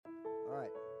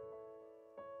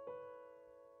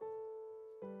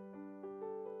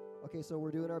Okay, so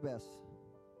we're doing our best.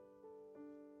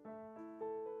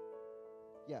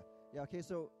 Yeah. Okay.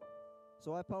 So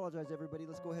I apologize, everybody.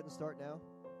 Let's go ahead and start now.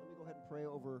 Let me go ahead and pray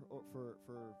for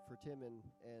Tim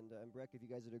and Breck, if you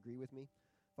guys would agree with me.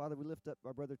 Father, we lift up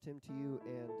our brother Tim to you,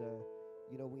 and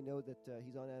we know that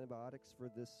he's on antibiotics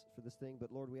for this thing. But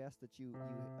Lord, we ask that you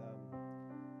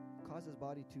cause his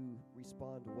body to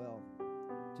respond well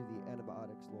to the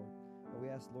antibiotics, Lord. And we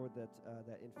ask, Lord, that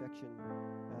that infection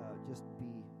just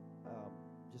be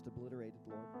just obliterated,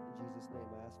 Lord. In Jesus' name,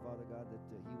 I ask, Father God, that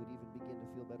he would even begin to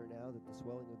feel better now, that the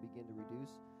swelling would begin to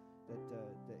reduce,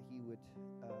 that he would,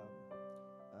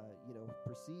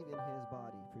 perceive in his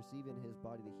body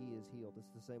that he is healed.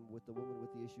 It's the same with the woman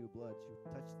with the issue of blood. She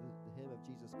touched the hem of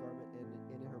Jesus' garment, and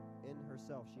in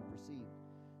herself she perceived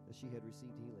that she had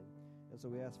received healing. And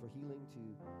so we ask for healing to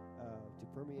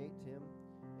permeate him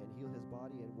and heal his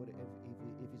body. And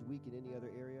if he's weak in any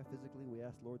other area physically, we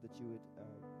ask, Lord, that you would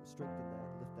strengthen that,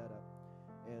 lift that up.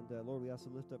 And Lord, we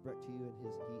also lift up Breck to you, and he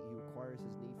requires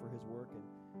his knee for his work. And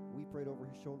we prayed over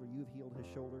his shoulder. You've healed his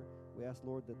shoulder. We ask,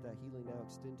 Lord, that healing now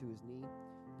extend to his knee,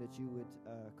 that you would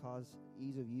cause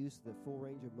ease of use, the full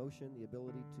range of motion, the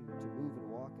ability to move and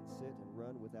walk and sit and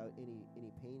run without any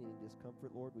pain, any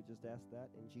discomfort, Lord. We just ask that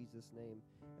in Jesus' name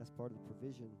as part of the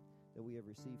provision that we have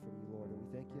received from you, Lord. And we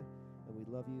thank you, and we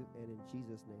love you, and in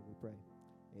Jesus' name we pray.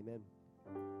 Amen.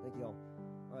 Thank you all.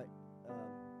 All right.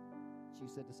 She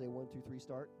said to say 1, 2, 3,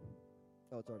 start.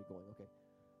 Oh, it's already going. Okay.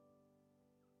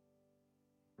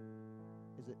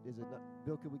 Is it not?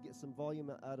 Bill, could we get some volume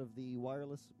out of the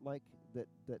wireless mic that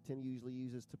Tim usually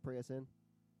uses to pray us in?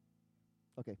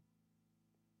 Okay.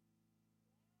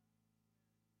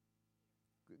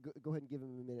 Go ahead and give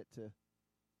him a minute to.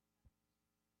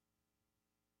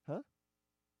 Huh?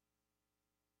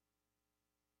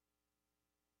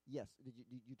 Yes. Did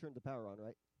you turn the power on,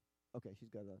 right? Okay, she's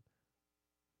got it on.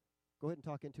 Go ahead and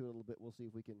talk into it a little bit. We'll see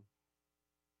if we can.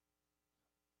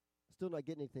 Still not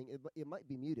getting anything. It might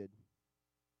be muted.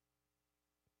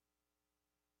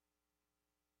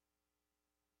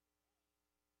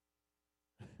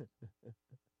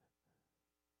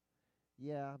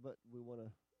 Yeah, but we want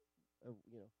to,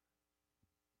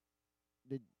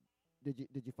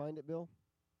 Did you find it, Bill?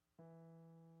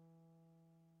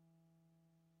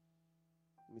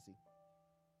 Let me see.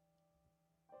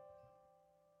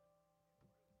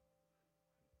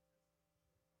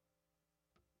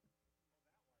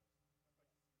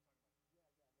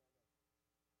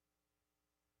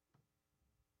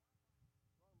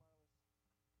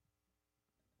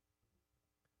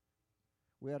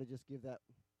 We ought to just give that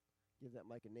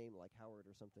mic a name like Howard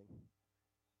or something.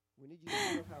 We need you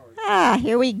to know Howard.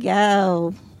 Here we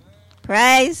go.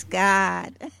 Praise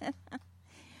God.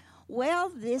 Well,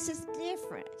 this is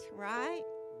different, right?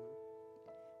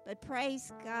 But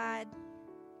praise God.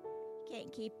 You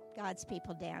can't keep God's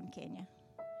people down, can you?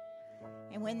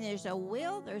 And when there's a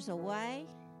will, there's a way.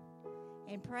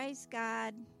 And praise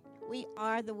God, we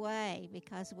are the way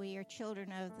because we are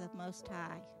children of the Most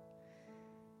High.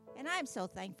 And I'm so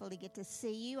thankful to get to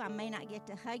see you. I may not get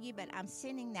to hug you, but I'm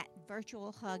sending that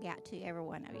virtual hug out to every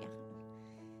one of you.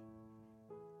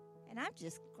 And I'm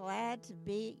just glad to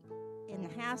be in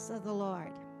the house of the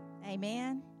Lord.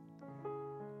 Amen.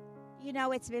 You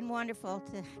know, it's been wonderful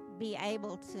to be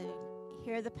able to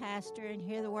hear the pastor and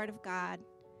hear the word of God.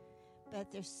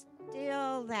 But there's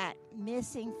still that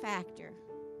missing factor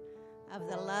of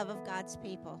the love of God's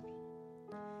people.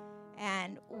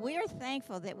 And we're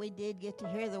thankful that we did get to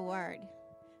hear the word.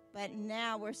 But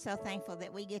now we're so thankful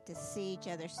that we get to see each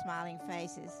other's smiling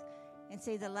faces and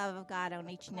see the love of God on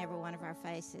each and every one of our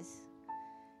faces.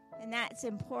 And that's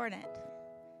important.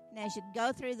 And as you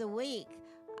go through the week,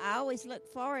 I always look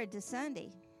forward to Sunday.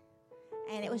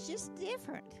 And it was just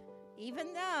different.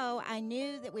 Even though I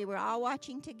knew that we were all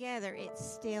watching together, it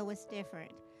still was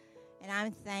different. And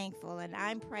I'm thankful and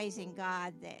I'm praising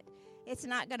God that it's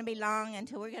not going to be long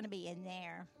until we're going to be in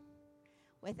there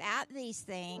without these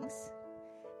things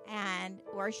and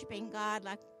worshiping God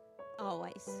like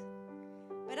always.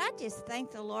 But I just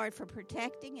thank the Lord for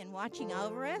protecting and watching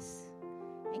over us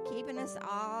and keeping us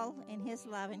all in His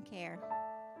love and care.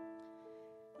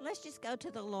 Let's just go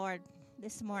to the Lord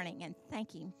this morning and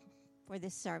thank Him for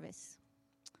this service.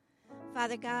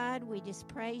 Father God, we just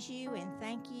praise you and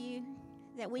thank you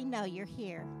that we know you're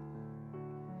here.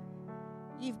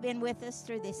 You've been with us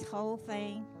through this whole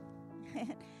thing.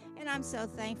 And I'm so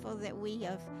thankful that we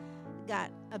have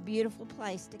got a beautiful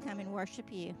place to come and worship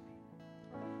you.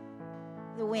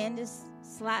 The wind is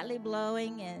slightly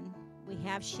blowing and we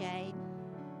have shade.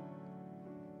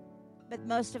 But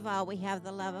most of all, we have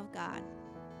the love of God.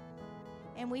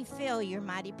 And we feel your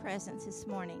mighty presence this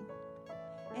morning.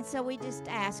 And so we just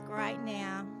ask right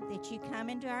now that you come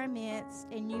into our midst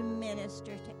and you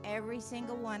minister to every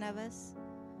single one of us.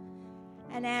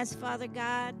 And as Father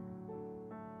God,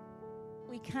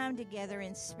 we come together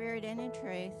in spirit and in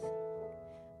truth,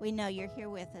 we know you're here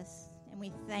with us, and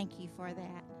we thank you for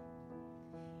that.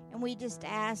 And we just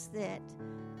ask that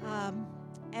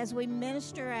as we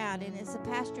minister out and as the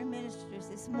pastor ministers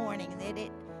this morning, that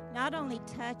it not only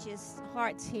touches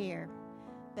hearts here,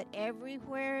 but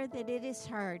everywhere that it is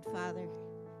heard, Father,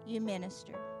 you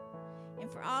minister.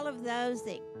 And for all of those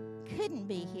that couldn't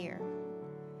be here,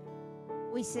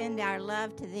 we send our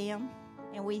love to them,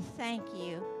 and we thank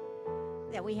you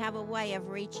that we have a way of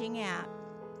reaching out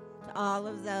to all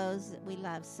of those that we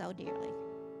love so dearly.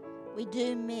 We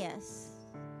do miss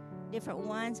different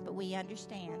ones, but we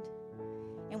understand.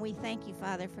 And we thank you,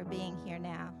 Father, for being here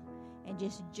now and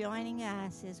just joining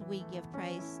us as we give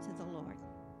praise to the Lord.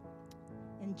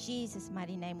 In Jesus'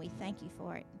 mighty name, we thank you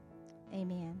for it.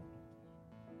 Amen.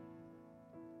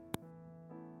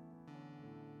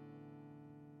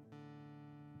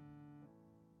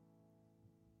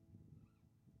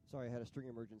 Sorry, I had a string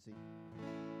emergency.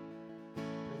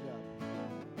 Praise God.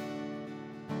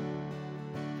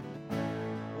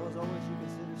 Well, as always, you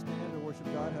consider stand or worship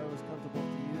God however is comfortable to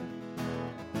you.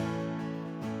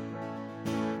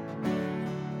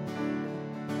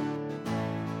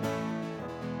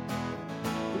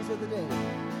 These are the days.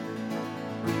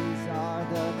 These are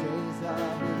the days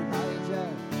of Elijah,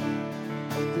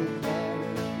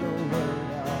 declaring the word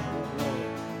of the Lord.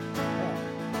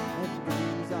 And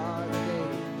these are the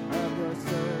days of your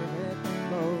servant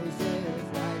Moses,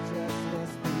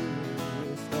 righteousness being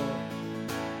restored.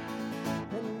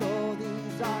 And oh,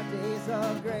 these are days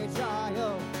of great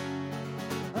trial,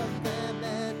 of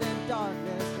famine and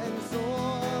darkness and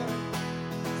sword.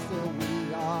 Still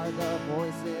we are the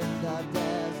voice in the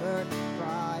desert,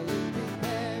 crying,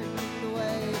 prepare the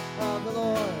way of the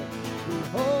Lord.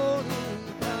 Behold, he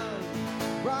comes,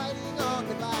 riding on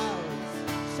the clouds,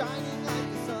 shining like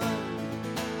the sun.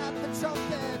 At the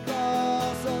trumpet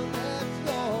call, so lift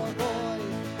your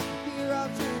voice, hear of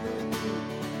jubilee,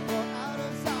 for out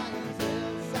of Zion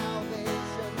will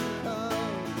salvation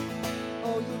come.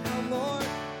 Oh, you come, Lord.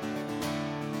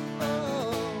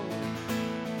 Oh.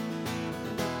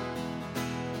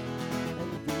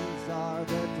 And these are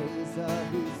the days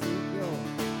of Ezekiel,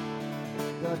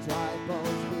 the dry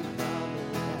bones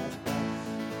becoming as flesh.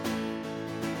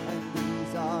 And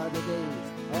these are the days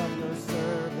of your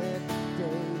servant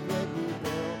David,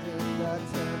 rebuilding the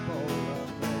temple of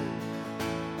praise.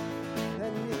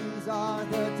 And these are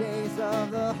the days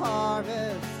of the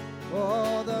harvest.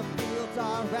 Oh, the fields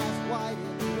are as white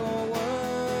in your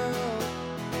world.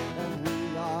 And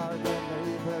we are the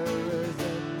laborers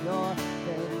in your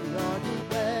vineyard,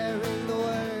 declaring the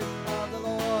word of the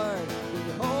Lord.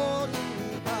 Behold, he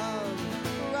comes,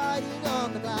 riding on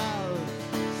the clouds,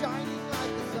 shining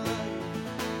like the sun.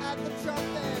 At the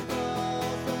trumpet call,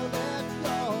 so lift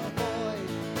your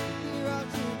voice, hear of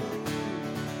jubilee,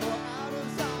 for out of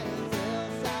Zion will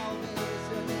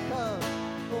salvation come.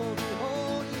 Oh,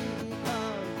 behold, he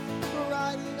comes,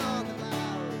 riding on the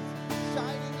clouds,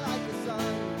 shining like the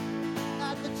sun.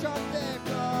 At the trumpet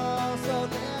call, so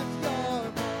lift your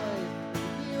voice,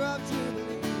 hear of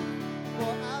jubilee,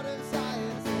 for out of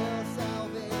Zion will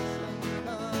salvation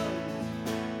come.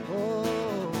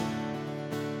 Oh.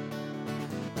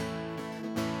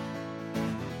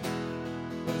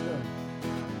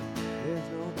 There's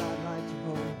no God like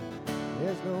Jehovah.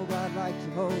 There's no God like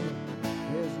Jehovah.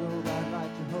 There's no God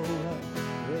like Jehovah.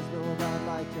 There's no God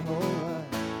like Jehovah.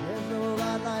 There's no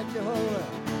God like Jehovah.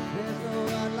 There's no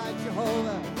God like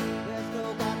Jehovah. There's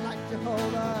no God like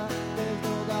Jehovah. There's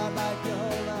no God like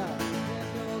Jehovah.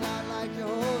 There's no God like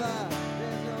Jehovah.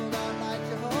 There's no God like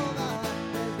Jehovah.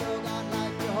 There's no God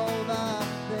like Jehovah.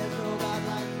 There's no God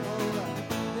like Jehovah.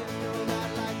 There's no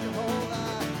God like Jehovah.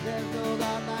 There's no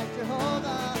God like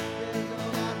Jehovah. There's no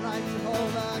God like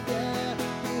Jehovah. Yeah,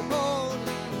 behold,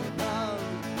 he comes,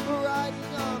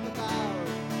 riding on the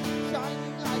clouds,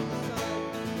 shining like the sun.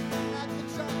 At the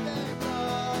trumpet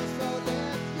call, so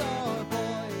lift your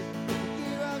voice,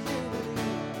 hear of jubilee,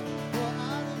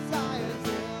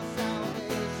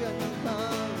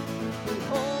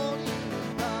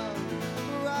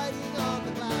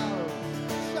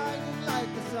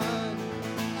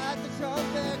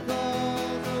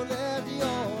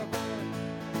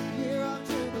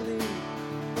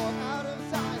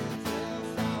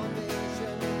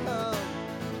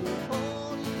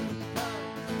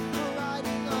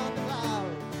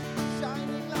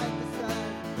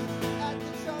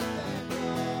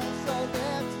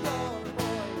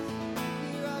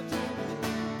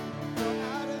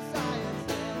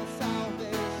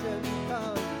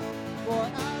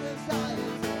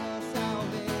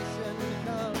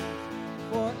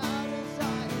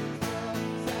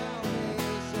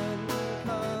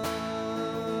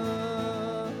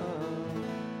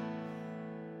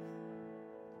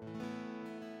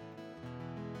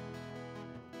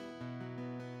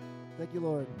 Thank you,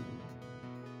 Lord.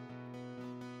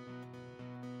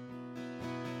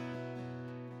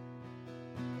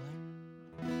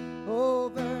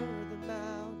 Over the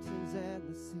mountains and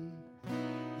the sea,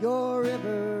 your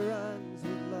river runs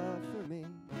with love for me,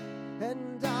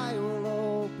 and I will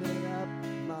open up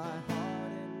my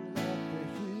heart and let the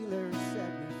healer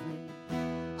set me free.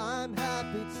 I'm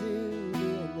happy to be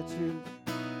in the truth,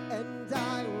 and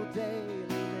I will daily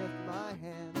lift my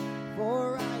hand,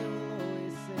 for I will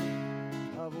always sing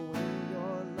of when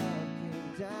your love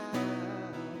came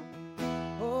down.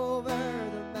 Over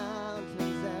the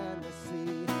mountains and the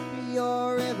sea,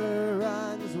 your river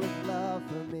runs with love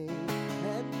for me,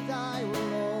 and I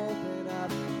will open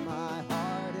up my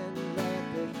heart and let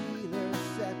the healer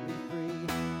set me free.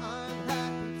 I'm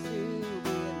happy to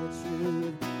be in the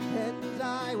truth, and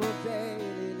I will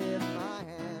daily lift my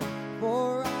hand,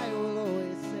 for I will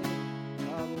always sing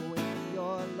of when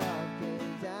your love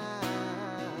came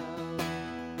down.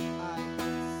 I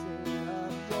can sing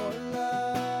of your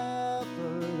love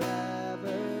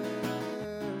forever.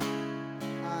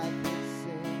 I can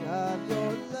sing of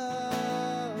your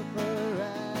love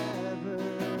forever.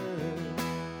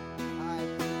 I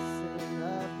can sing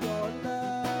of your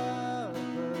love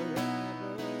forever.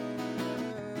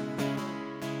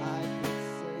 I can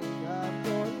sing of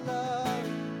your love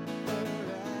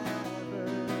forever.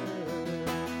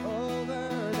 Over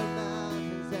the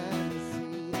mountains and the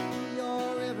sea, your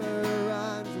river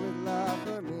runs with love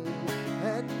for me,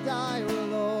 and I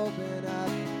will open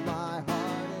up my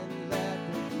heart and let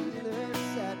the healer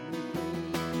set me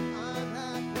free. I'm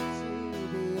happy to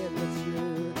be in the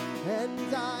truth, and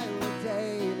I will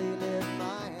daily lift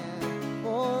my hand,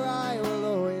 for I will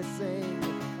always sing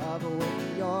of when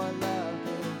your love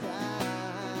came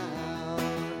down.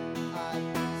 I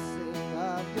can sing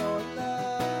of your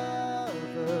love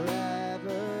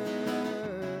forever.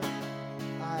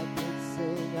 I can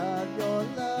sing of your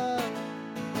love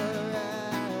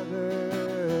forever.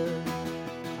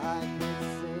 I can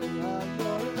sing of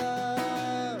your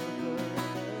love forever.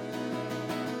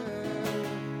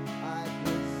 I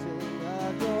can sing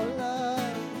of your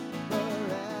love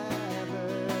forever.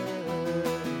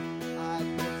 I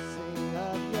can sing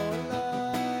of your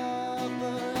love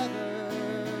forever.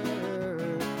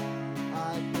 I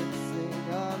can sing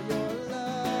of your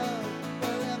love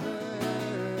forever.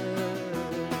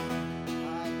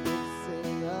 I can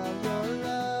sing of your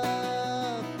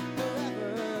love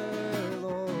forever,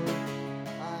 Lord.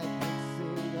 I can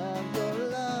sing of your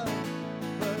love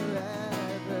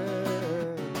forever.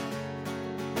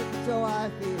 So I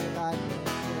feel like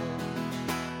dancing.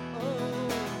 Oh,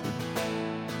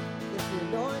 it's the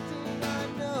anointing I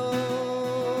know.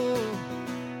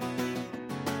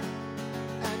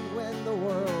 And when the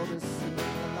world is seen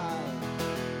alive,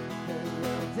 they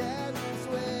will dance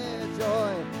with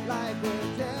joy like we're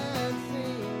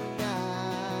dancing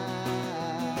now.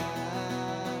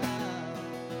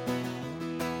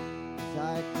 'Cause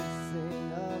I can sing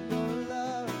of your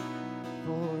love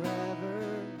forever.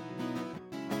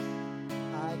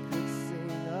 I could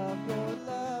sing of your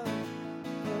love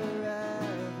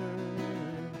forever.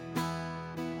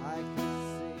 I could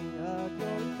sing of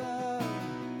your love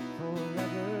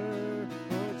forever,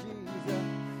 oh Jesus.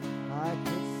 I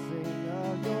could sing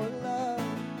of your love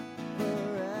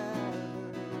forever.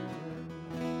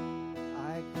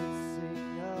 I could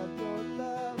sing of your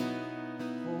love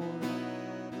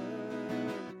forever.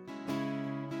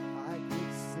 I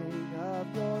could sing of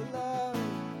your love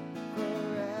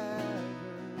forever.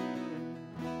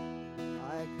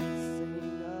 I could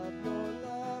sing of your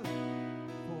love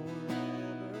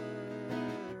forever.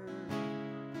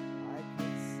 I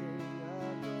could sing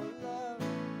of your love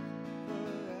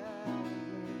forever.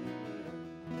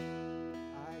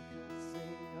 I could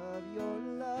sing of your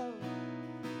love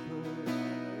forever,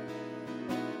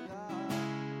 oh God.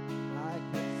 I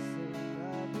could sing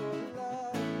of your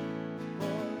love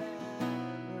forever.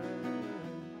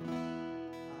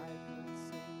 I could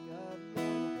sing of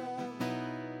your love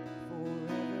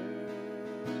forever.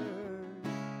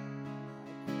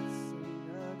 I could sing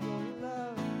of your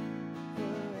love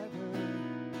forever.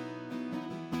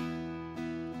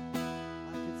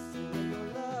 I could sing of your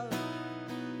love.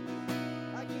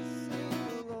 I could sing,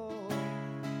 oh Lord.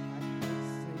 I could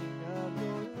sing of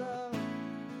your love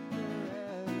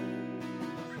forever.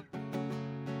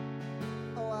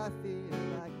 Oh, I feel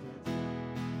like dancing.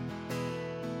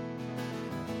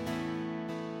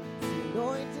 It's the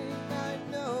anointing I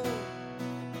know.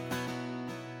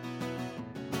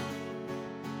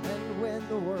 And when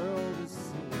the world is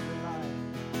seen alive,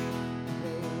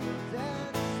 they will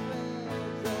dance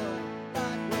with joy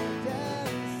like we're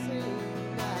dancing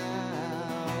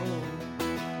now.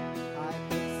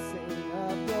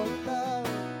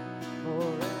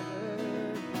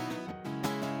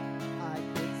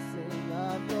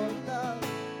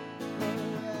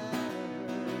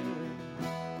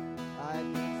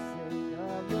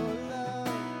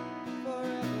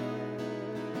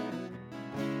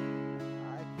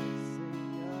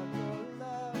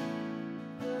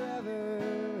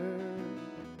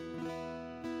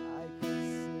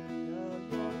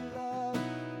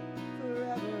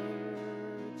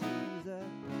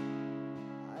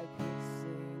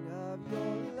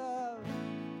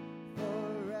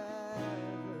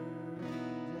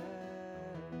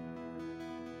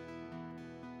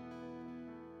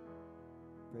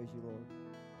 Praise you, Lord.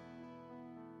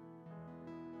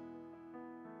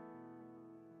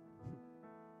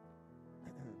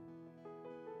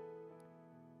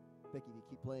 Becky, if you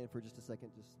keep playing for just a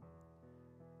second,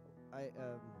 I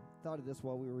thought of this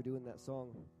while we were doing that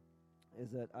song, is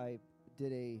that I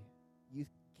did a youth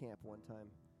camp one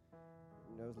time,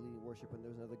 and I was leading worship, and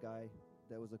there was another guy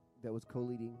that was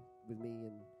co-leading with me,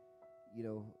 and we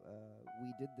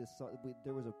did this song.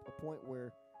 There was a point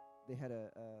where they had a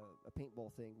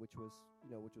paintball thing, which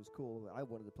was cool. I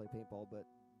wanted to play paintball, but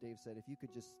Dave said, if you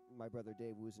could just, my brother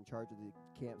Dave, who was in charge of the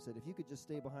camp, said, if you could just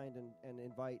stay behind and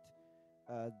invite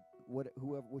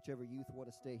whichever youth want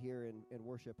to stay here and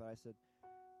worship. And I said,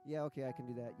 yeah, okay, I can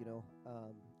do that,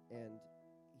 and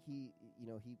he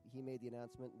made the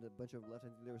announcement, and a bunch of them left. I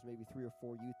think there was maybe 3 or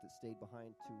 4 youth that stayed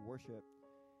behind to worship.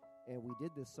 And we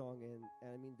did this song, and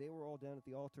I mean, they were all down at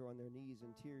the altar on their knees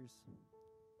in tears.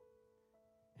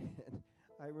 And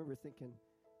I remember thinking,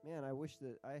 man, I wish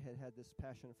that I had this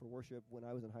passion for worship when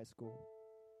I was in high school.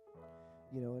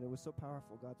 And it was so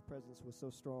powerful. God's presence was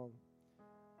so strong.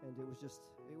 And it was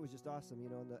just awesome,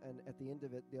 and at the end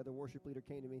of it, the other worship leader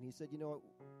came to me, and he said,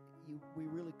 we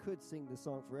really could sing this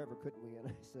song forever, couldn't we? And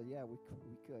I said, yeah, we could,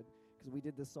 because we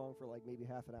did this song for like maybe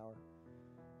half an hour.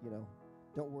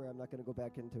 Don't worry, I'm not going to go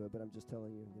back into it, but I'm just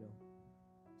telling you,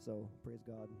 So, praise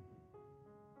God.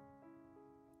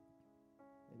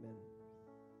 Amen.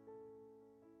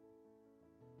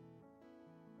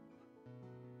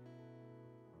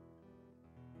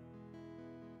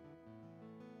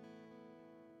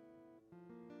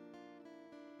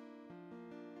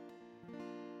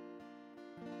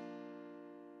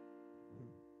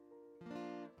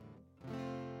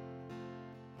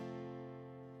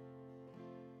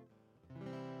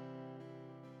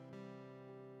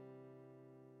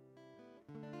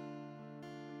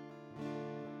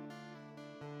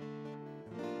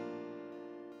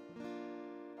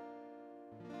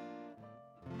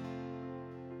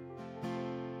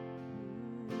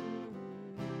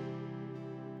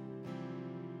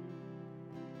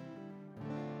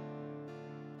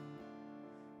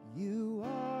 You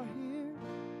are here,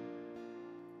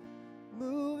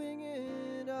 moving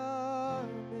in our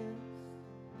midst.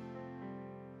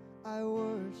 I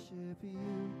worship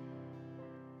you.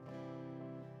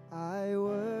 I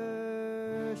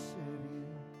worship you.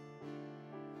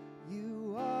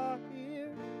 You are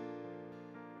here,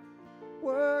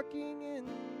 working in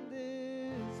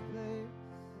this place.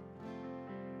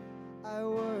 I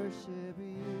worship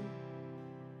you.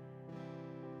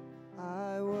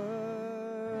 I worship.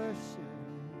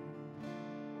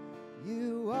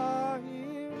 You are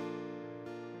here,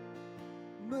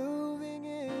 moving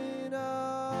in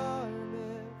our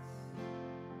midst.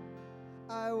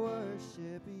 I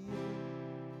worship you.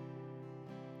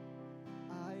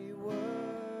 I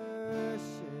worship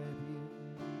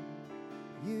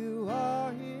you. You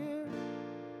are here,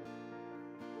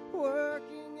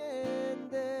 working in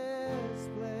this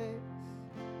place.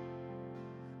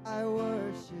 I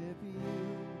worship you.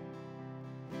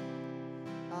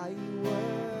 I worship.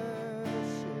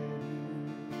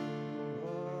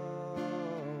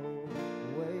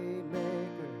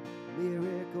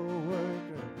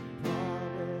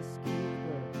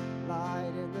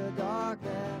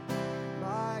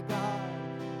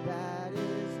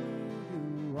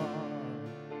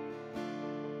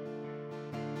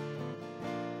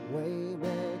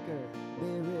 Waymaker,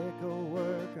 miracle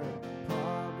worker,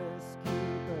 promise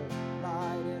keeper,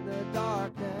 light in the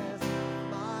darkness.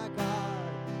 My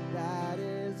God, that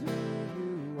is who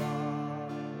you are.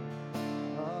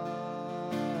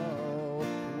 Oh,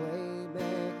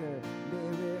 waymaker,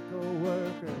 miracle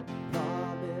worker,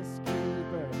 promise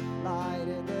keeper, light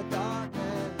in the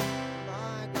darkness.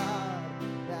 My God,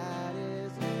 that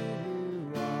is who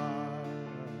you are.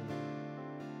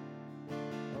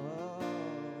 Oh,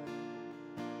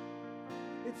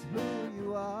 it's who you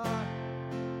are.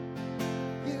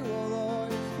 You, oh Lord,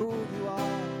 it's who you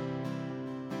are.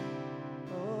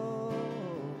 Oh,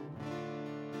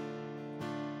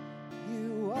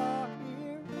 you are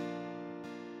here,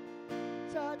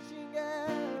 touching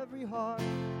every heart.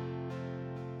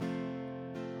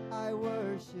 I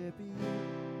worship you.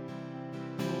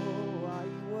 Oh, I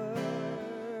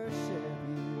worship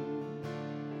you.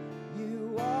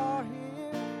 You are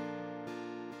here,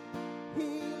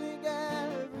 healing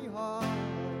every heart.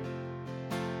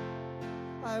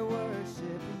 I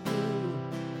worship you.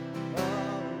 Oh,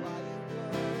 I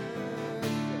worship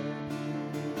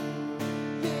you.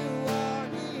 You are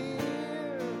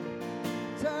here,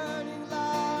 turning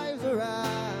lives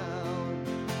around.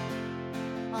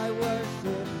 I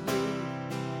worship you.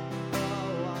 Oh,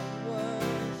 I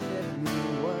worship you,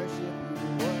 worship you,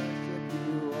 worship you.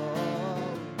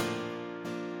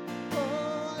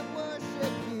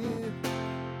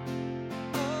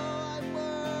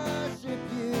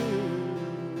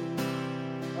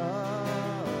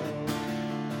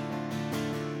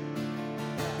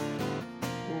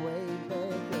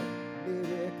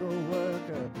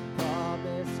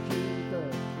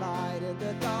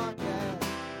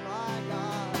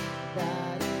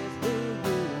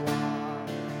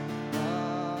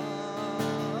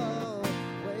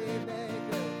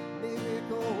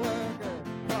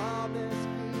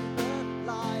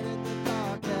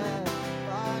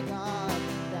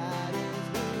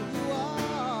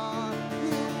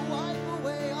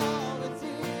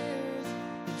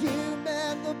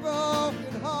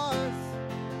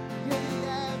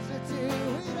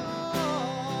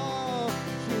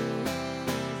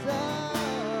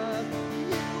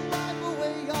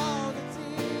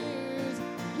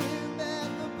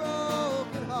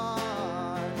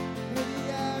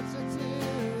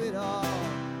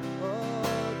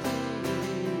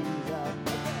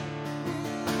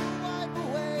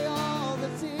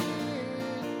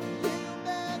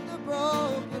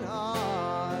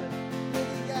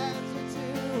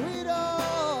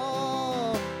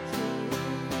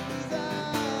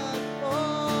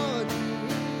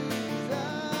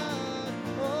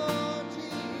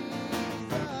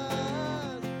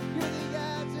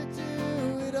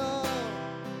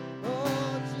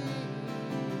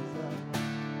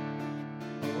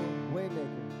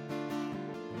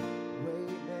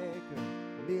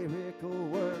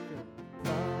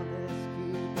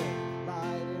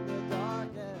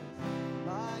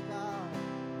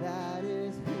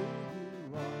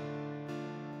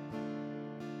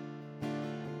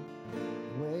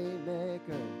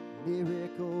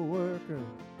 miracle worker,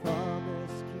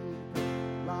 promise keeper,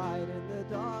 light in the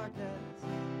darkness.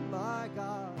 My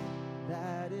God,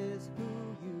 that is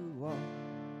who you are.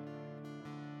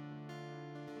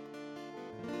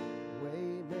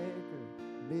 Waymaker,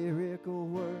 miracle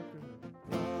worker,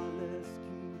 promise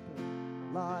keeper,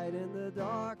 light in the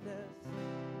darkness.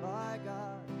 My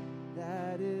God,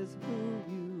 that is who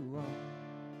you are.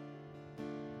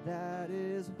 That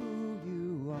is who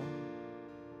you are.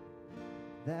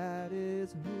 That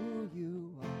is who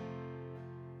you are.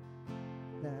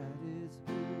 That is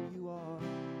who you are.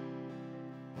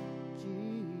 Jesus.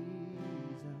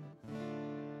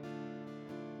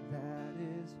 That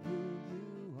is who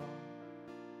you are.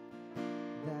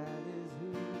 That is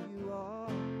who you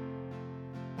are.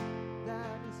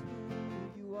 That is who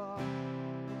you are.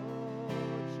 Oh,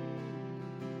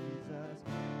 Jesus.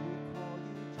 We call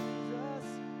you Jesus.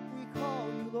 We call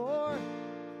you Lord.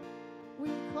 We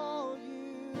call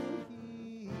you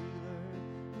healer.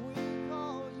 We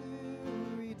call you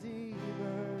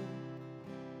redeemer.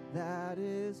 That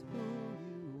is who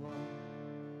you are.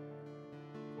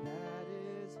 That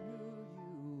is who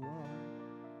you are.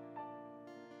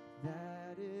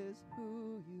 That is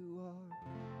who you are.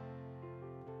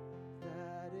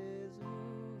 That is who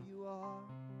you are.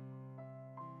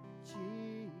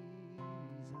 Jesus.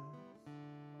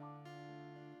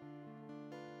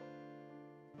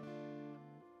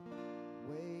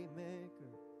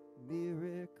 Waymaker,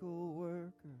 miracle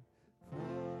worker,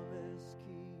 promise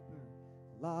keeper,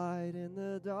 light in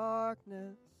the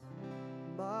darkness.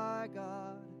 My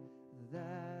God,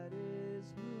 that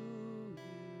is who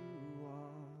you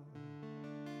are.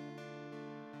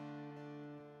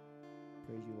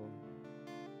 Praise you, Lord.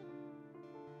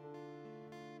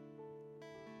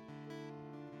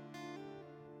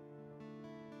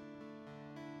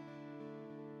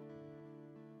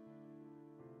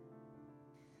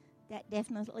 That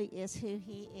definitely is who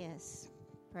He is.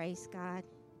 Praise God.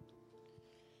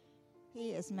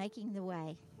 He is making the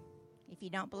way. If you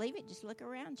don't believe it, just look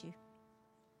around you.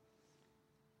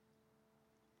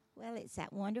 Well, it's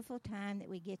that wonderful time that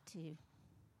we get to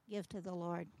give to the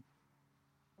Lord.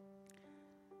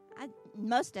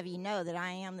 Most of you know that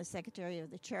I am the secretary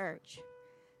of the church.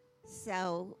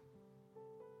 So,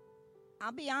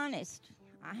 I'll be honest.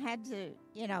 I had to,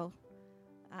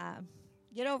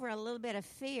 get over a little bit of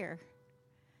fear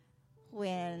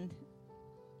when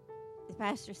the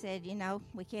pastor said,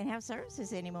 we can't have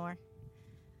services anymore.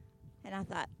 And I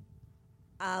thought,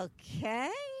 okay,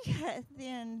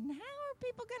 then how are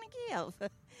people going to give?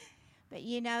 But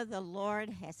the Lord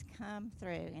has come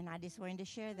through, and I just wanted to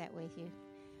share that with you.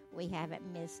 We haven't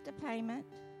missed a payment.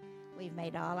 We've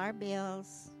made all our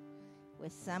bills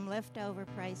with some left over,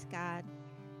 praise God.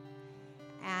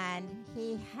 And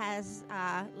He has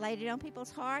laid it on people's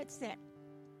hearts that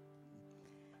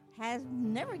has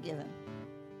never given.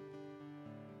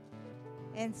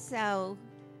 And so,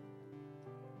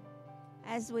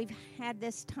 as we've had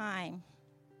this time,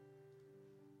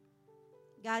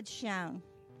 God's shown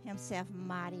Himself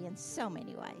mighty in so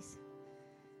many ways.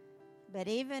 But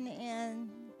even in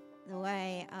the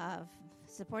way of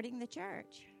supporting the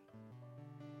church.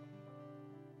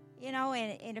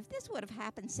 And if this would have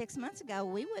happened 6 months ago,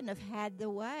 we wouldn't have had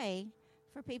the way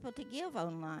for people to give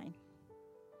online.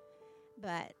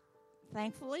 But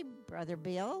thankfully, Brother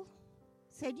Bill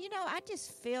said, I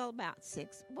just feel about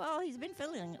he's been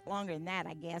feeling longer than that,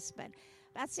 I guess, but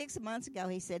about 6 months ago,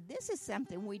 he said, this is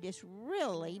something we just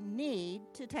really need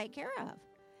to take care of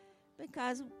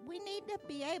because we need to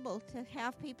be able to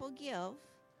have people give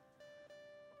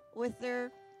with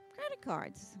their credit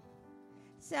cards.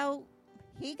 So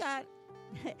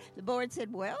the board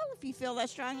said, well, if you feel that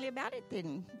strongly about it,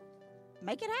 then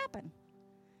make it happen.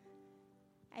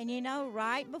 And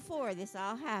right before this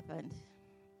all happened,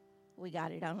 we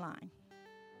got it online.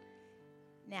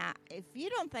 Now, if you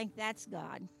don't think that's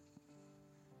God,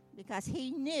 because He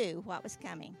knew what was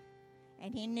coming,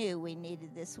 and He knew we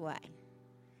needed this way.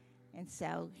 And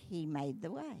so He made the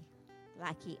way,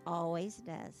 like He always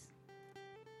does.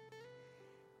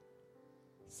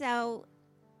 So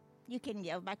you can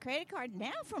give by credit card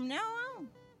from now on.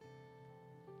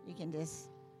 You can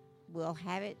we'll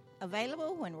have it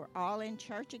available when we're all in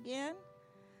church again.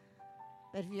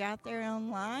 But if you're out there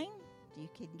online, you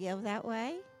can give that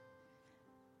way.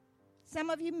 Some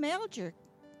of you mailed your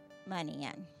money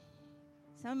in.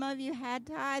 Some of you had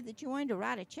tithe that you wanted to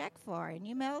write a check for, and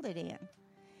you mailed it in.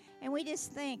 And we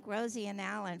just thank Rosie and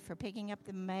Alan for picking up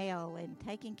the mail and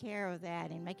taking care of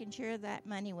that and making sure that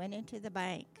money went into the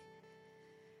bank.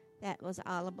 That was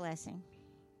all a blessing.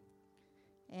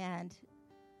 And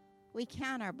we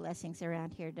count our blessings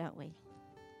around here, don't we?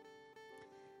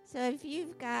 So if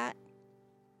you've got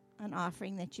an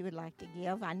offering that you would like to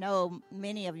give, I know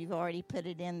many of you have already put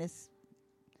it in this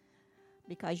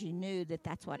because you knew that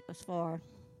that's what it was for.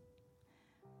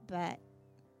 But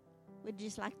we'd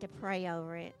just like to pray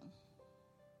over it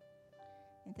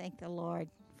and thank the Lord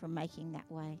for making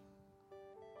that way.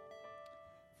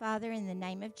 Father, in the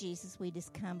name of Jesus, we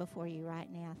just come before you right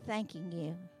now, thanking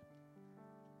you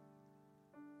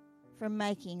for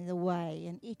making the way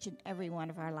in each and every one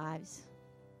of our lives.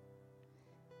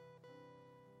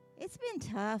 It's been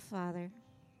tough, Father.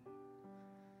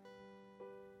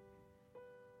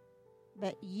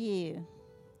 But you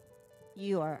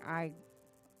are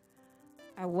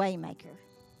our way maker.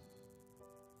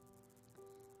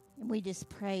 And we just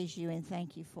praise you and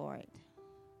thank you for it.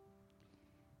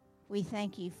 We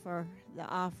thank you for the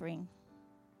offering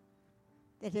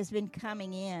that has been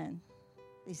coming in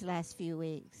these last few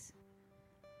weeks.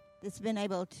 That's been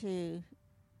able to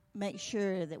make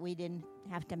sure that we didn't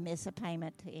have to miss a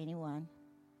payment to anyone.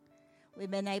 We've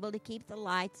been able to keep the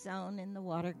lights on and the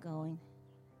water going.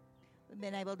 We've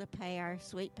been able to pay our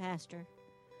sweet pastor,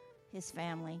 his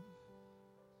family.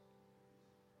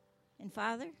 And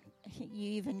Father,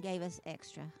 you even gave us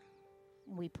extra,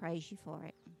 and we praise you for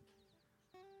it.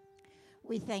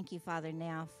 We thank you, Father,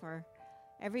 now for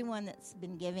everyone that's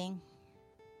been giving,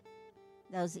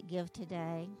 those that give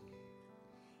today.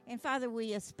 And Father,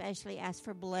 we especially ask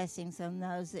for blessings on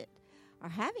those that are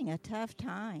having a tough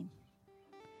time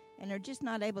and are just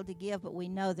not able to give, but we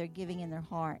know they're giving in their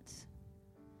hearts.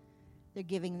 They're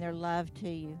giving their love to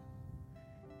you,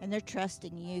 and they're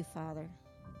trusting you, Father.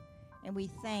 And we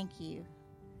thank you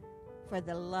for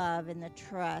the love and the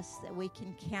trust that we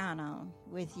can count on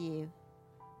with you.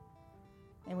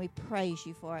 And we praise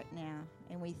you for it now.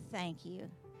 And we thank you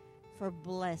for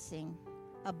blessing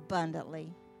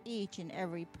abundantly each and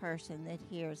every person that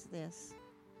hears this.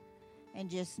 And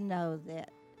just know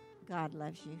that God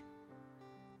loves you.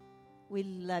 We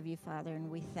love you, Father,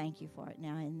 and we thank you for it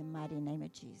now in the mighty name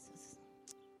of Jesus.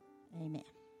 Amen.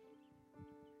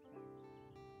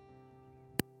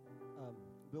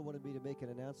 Bill wanted me to make an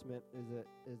announcement is that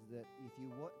if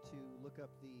you want to look up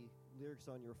the lyrics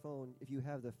on your phone, if you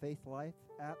have the Faith Life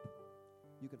app,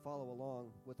 you can follow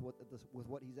along with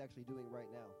what he's actually doing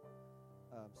right now.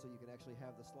 So you can actually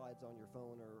have the slides on your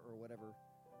phone or whatever.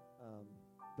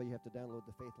 But you have to download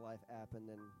the Faith Life app and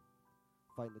then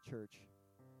find the church.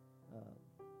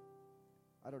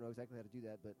 I don't know exactly how to do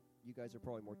that, but you guys are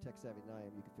probably more tech savvy than I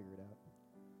am. You can figure it out.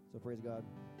 So praise God.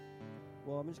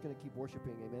 Well, I'm just going to keep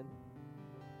worshiping. Amen.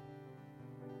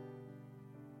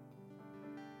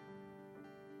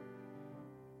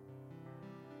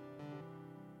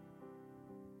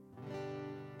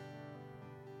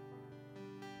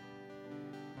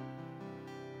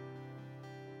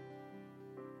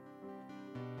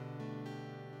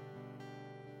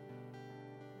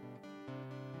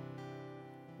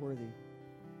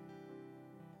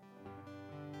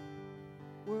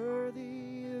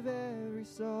 Worthy of every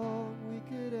song we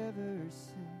could ever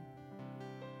sing,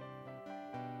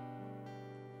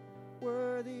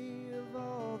 worthy of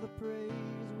all the praise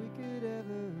we could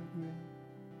ever bring,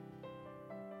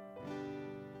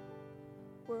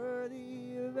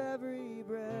 worthy of every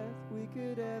breath we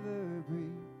could ever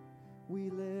breathe. We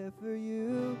live for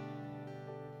you.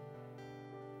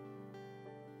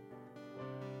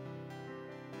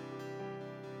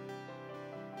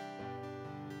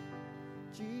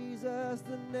 Jesus,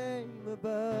 the name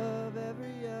above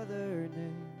every other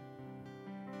name.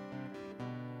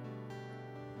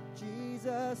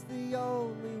 Jesus, the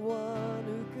only one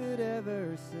who could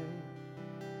ever sing.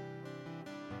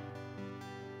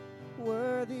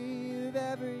 Worthy of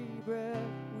every breath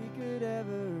we could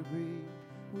ever breathe.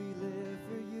 We live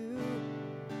for you.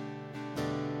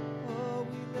 Oh,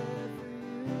 we live for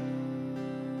you.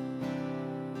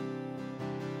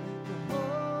 And the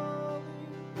holy,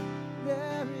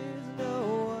 there is no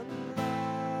one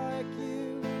like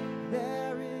you.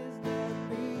 There is none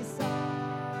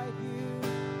beside you.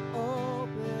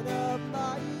 Open up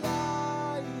my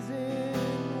eyes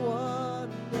in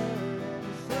wonder and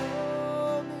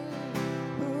show me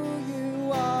who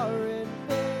you are, and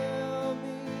fill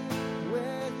me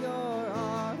with your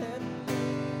heart and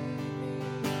lead me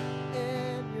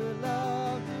in your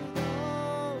love to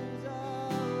those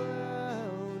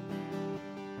around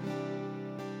me.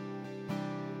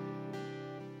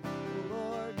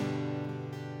 Lord,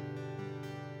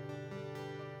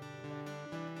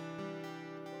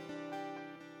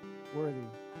 worthy,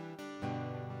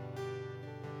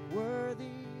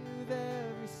 worthy of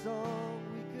every song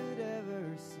we could ever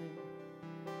sing,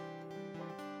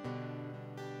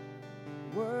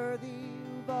 worthy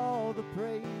of all the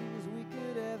praise we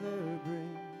could ever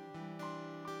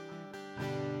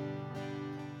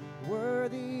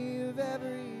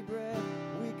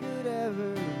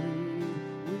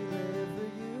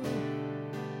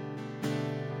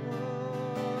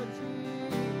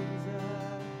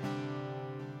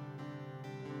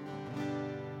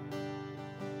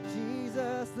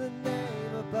the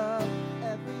name above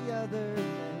every other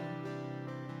name.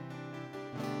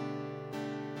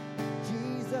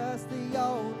 Jesus, the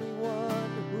only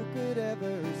one who could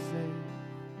ever save.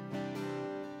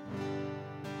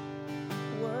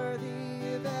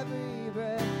 Worthy of every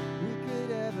breath we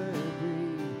could ever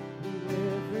breathe. We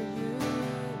live for you.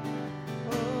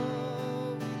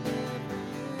 Oh, we live for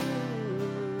you.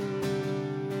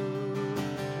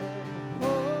 And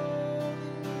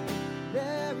holy,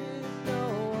 there is no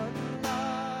one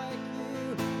like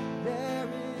you. There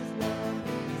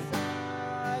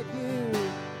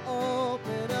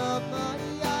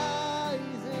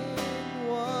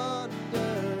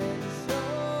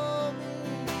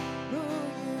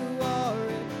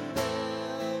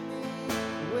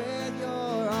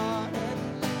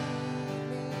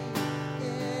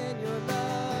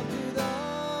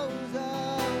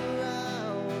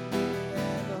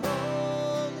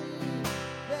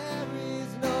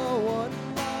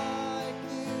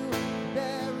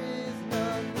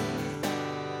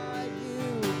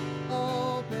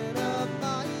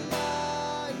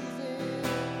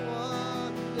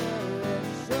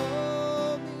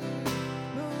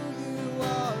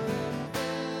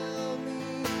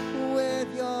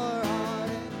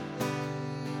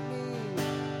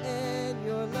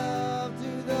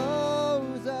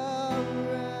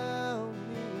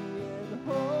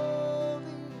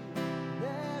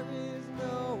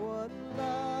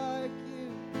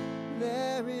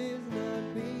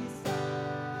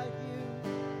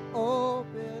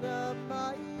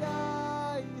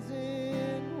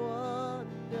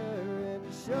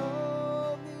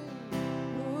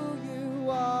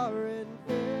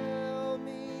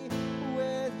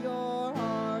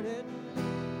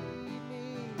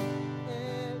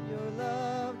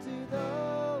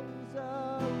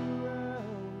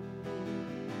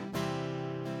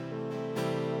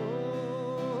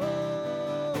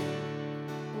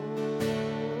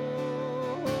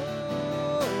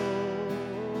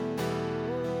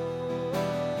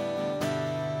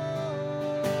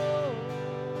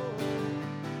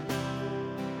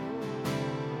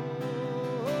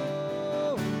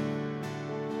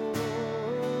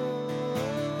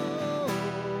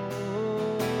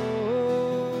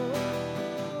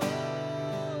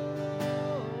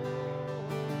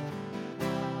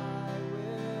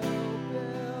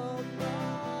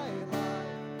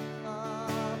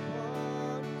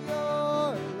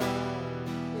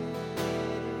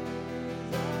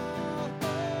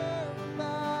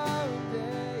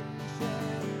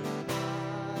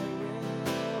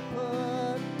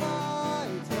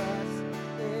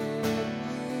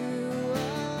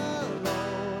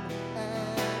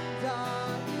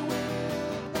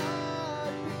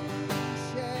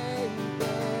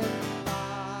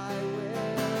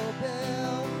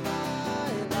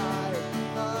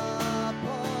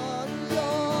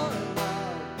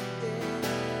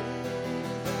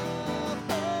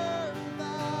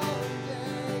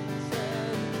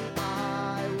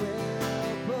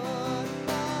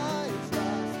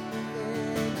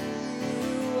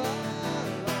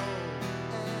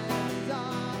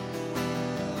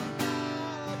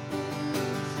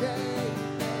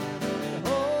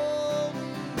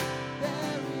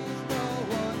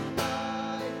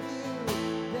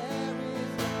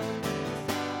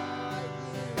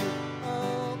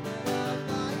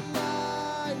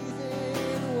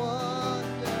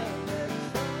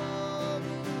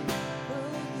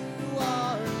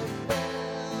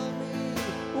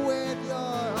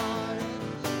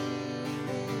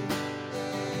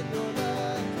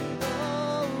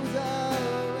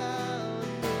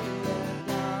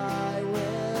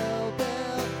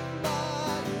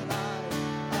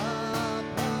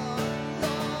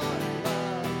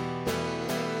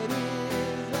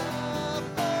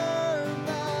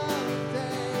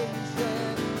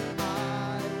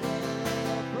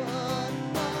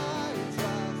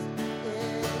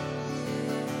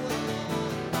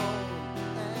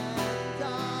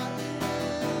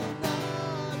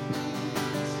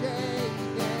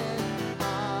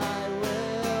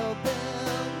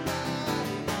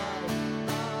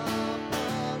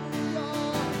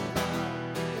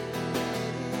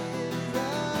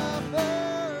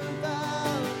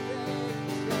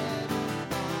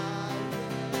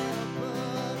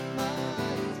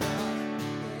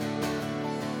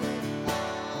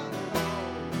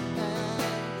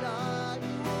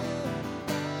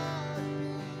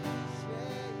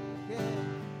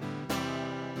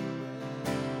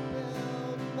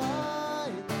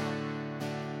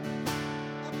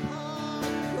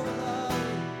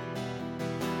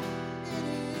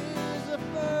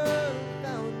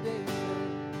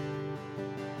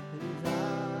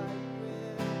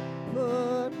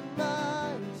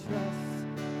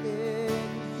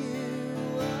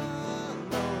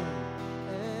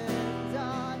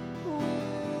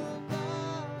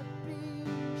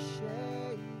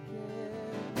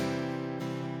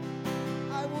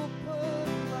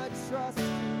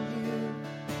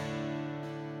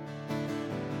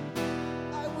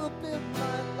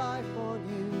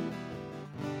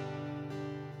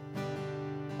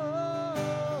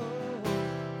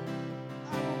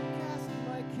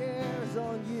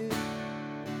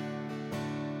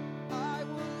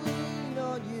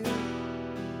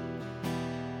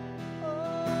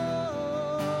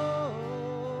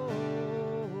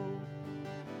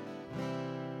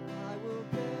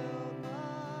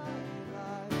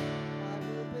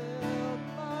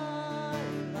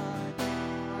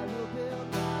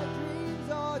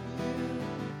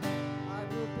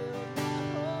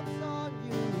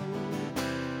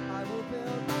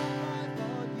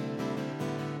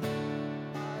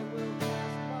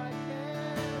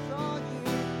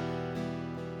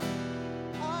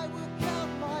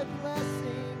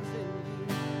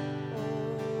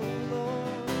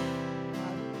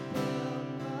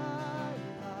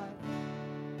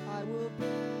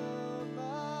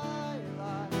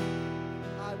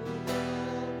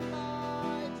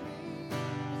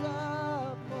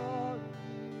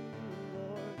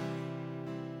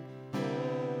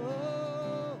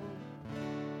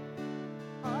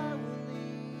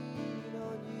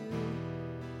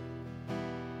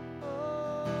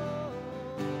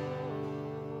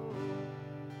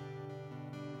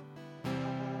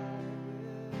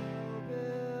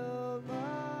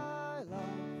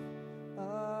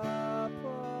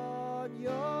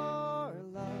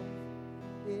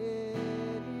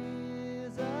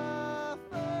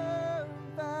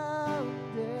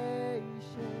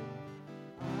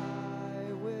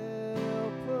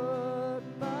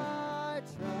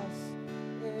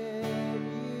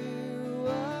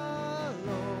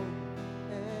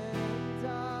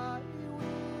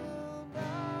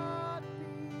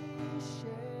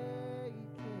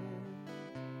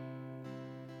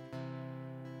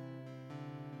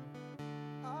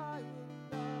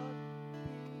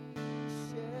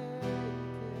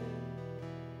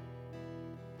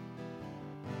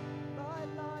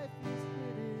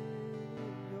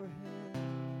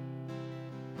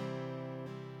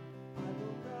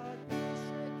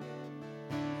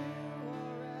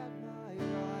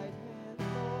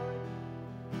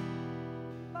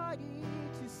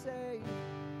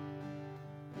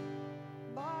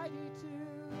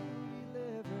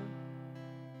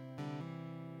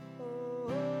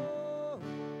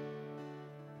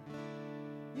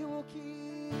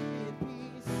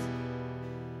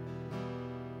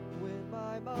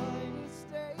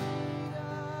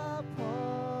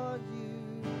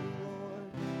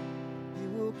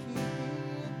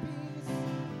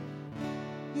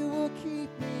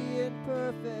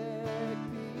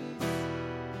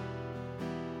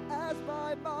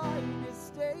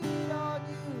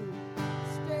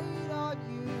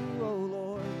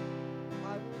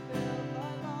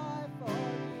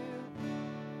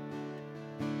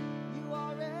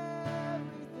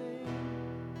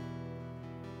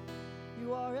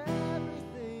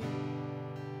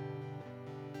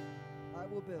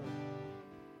will build.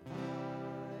 I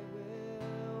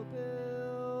will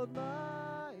build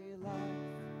my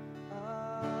life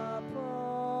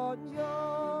upon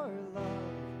your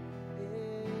love.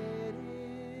 It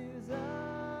is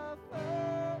a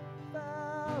firm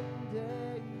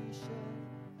foundation.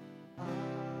 I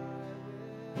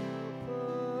will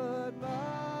put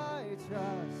my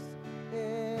trust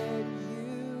in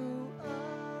you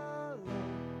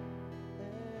alone,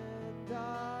 and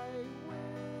I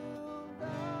will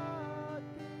not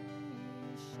be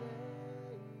shaken.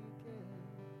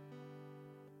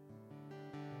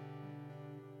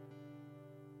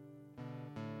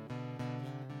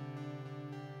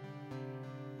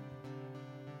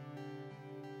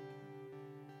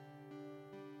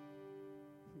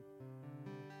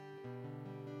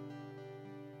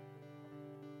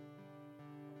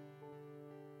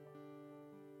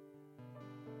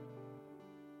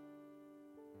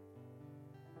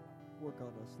 Work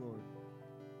on us, Lord.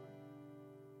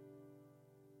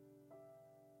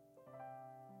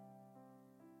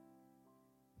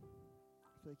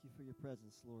 Thank you for your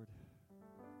presence, Lord,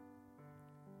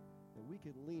 that we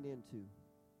can lean into.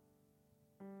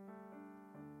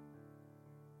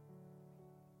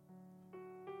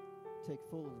 Take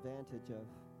full advantage of.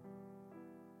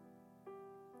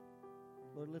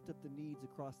 Lord, lift up the needs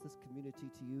across this community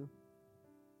to you.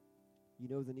 You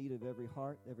know the need of every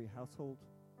heart, every household.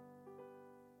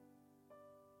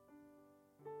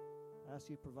 I ask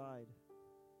you to provide.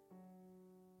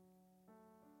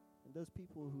 And those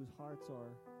people whose hearts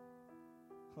are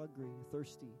hungry,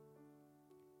 thirsty,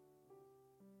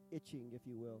 itching, if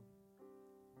you will,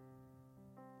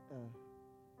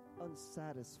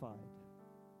 unsatisfied,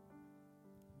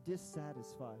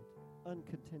 dissatisfied,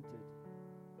 uncontented.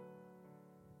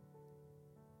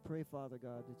 Pray, Father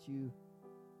God, that you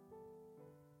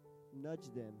nudge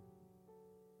them.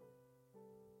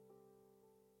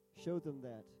 Show them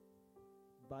that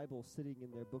Bible sitting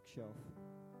in their bookshelf.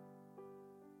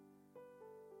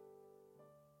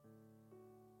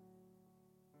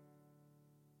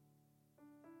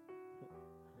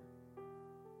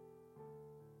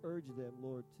 Urge them,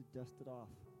 Lord, to dust it off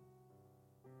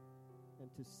and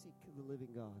to seek the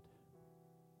living God.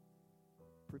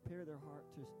 Prepare their heart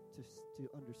to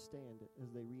understand it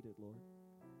as they read it, Lord.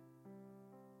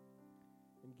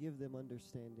 And give them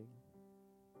understanding.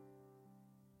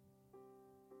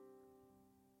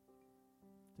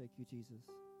 Thank you, Jesus.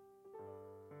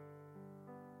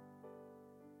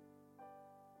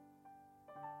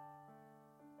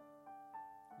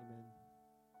 Amen.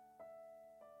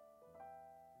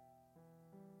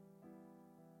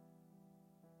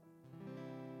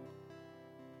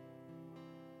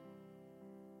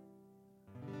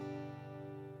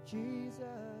 Jesus,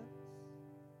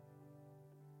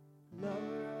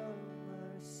 lover of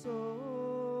my soul.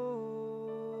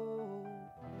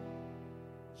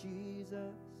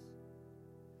 Jesus,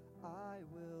 I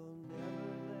will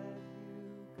never let you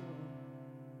go.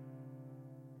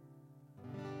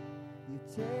 You've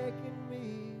taken me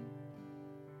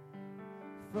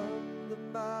from the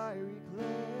miry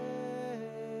clay,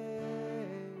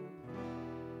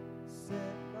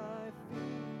 set my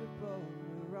feet upon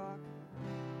the rock.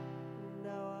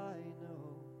 Now I know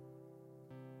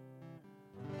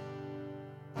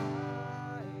I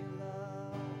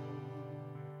love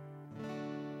you.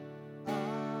 I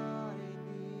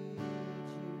need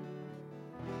you.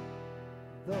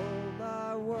 Though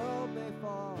my world may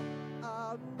fall,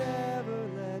 I'll never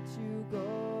let you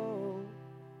go.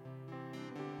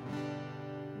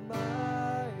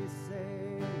 My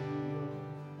Savior,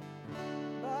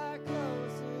 my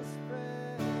closest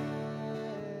friend,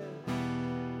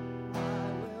 I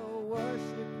will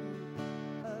worship you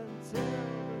until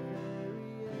the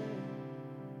very end.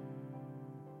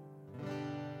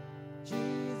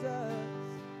 Jesus,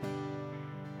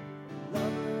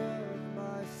 lover of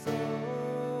my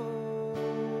soul.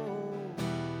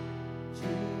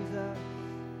 Jesus,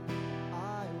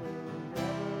 I will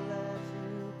never let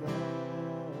you go.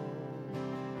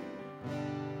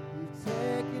 You've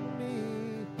taken me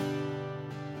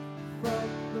from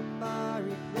the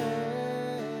miry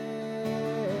clay,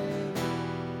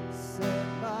 set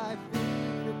my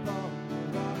feet upon the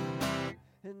rock,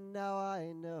 and now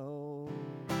I know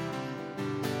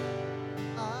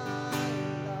I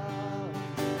love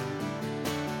you.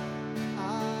 I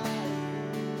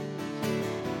need you.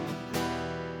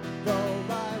 Though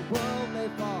my world may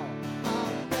fall,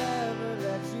 I'll never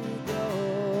let you go.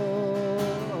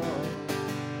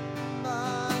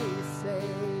 My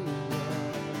Savior,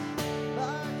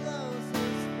 my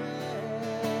closest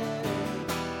friend,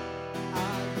 I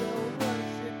will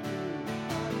worship you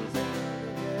until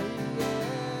the very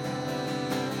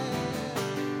end.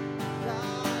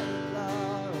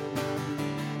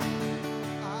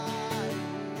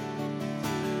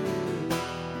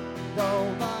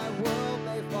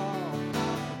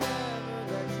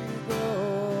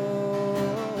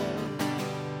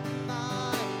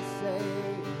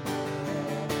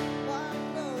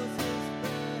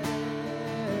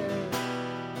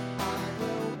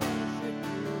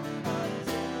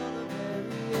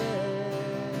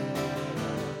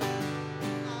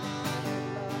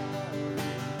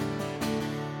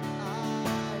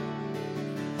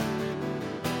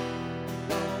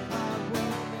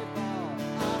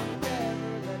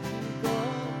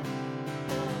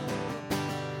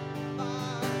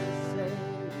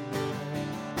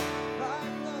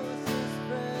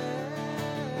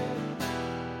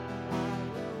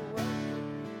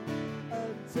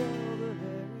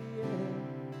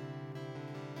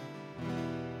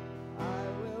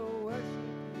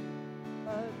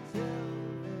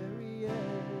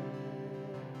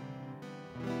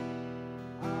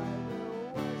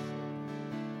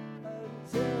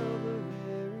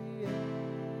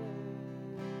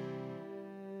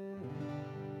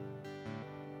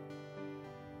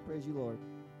 Praise you, Lord.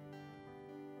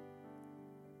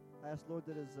 I ask, Lord,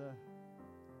 that as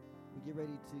we get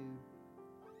ready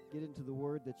to get into the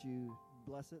Word, that you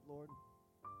bless it, Lord.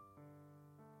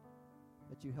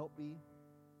 That you help me,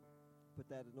 put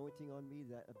that anointing on me,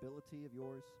 that ability of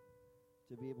yours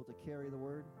to be able to carry the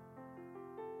Word.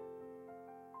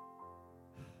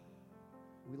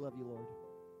 We love you, Lord.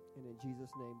 And in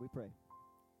Jesus' name we pray.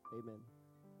 Amen.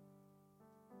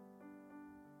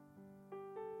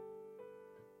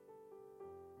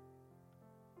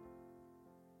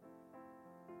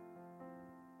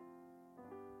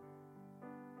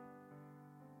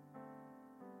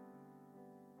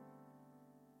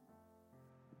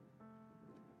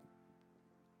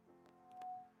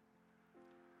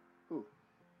 Ooh,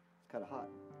 it's kind of hot.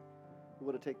 You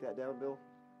want to take that down, Bill?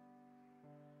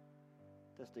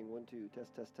 Testing 1, 2.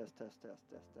 Test. That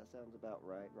sounds about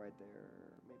right there.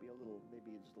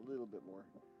 Maybe just a little bit more.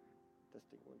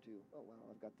 Testing 1, 2. Oh wow,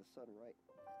 I've got the sun right.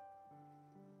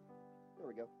 There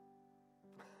we go.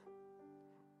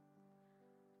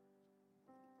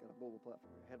 Got a mobile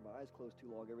platform. I had my eyes closed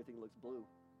too long. Everything looks blue.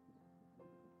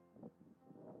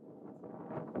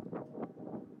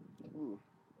 Ooh.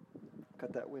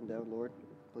 Cut that wind down, Lord,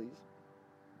 please.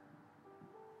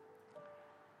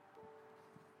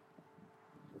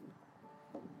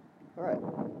 All right.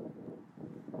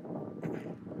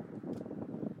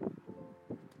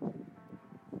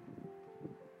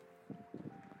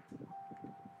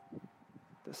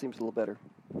 That seems a little better.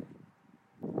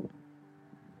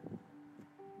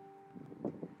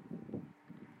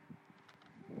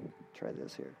 Try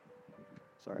this here.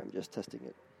 Sorry, I'm just testing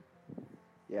it.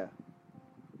 Yeah.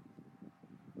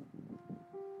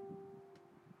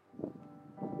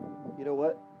 You know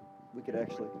what? We could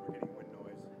actually... We're getting wind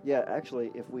noise. Yeah,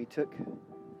 actually, if we took...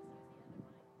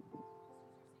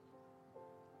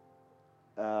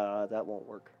 that won't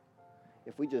work.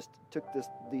 If we just took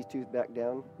these two back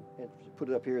down and put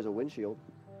it up here as a windshield.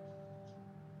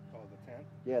 Oh, the tent?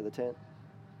 Yeah, the tent.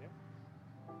 Yeah.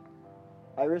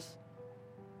 Iris?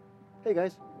 Hey,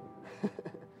 guys.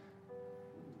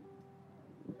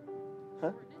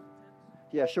 Huh?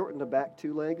 Yeah, shorten the back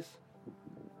 2 legs.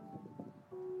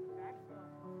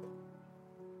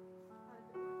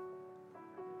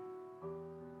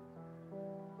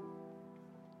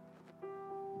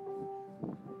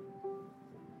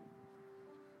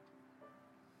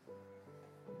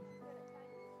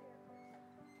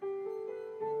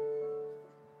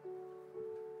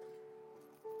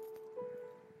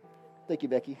 Thank you,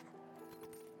 Becky.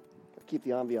 Keep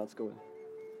the ambiance going.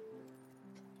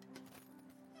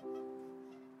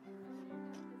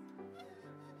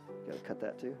 Gotta cut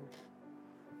that too.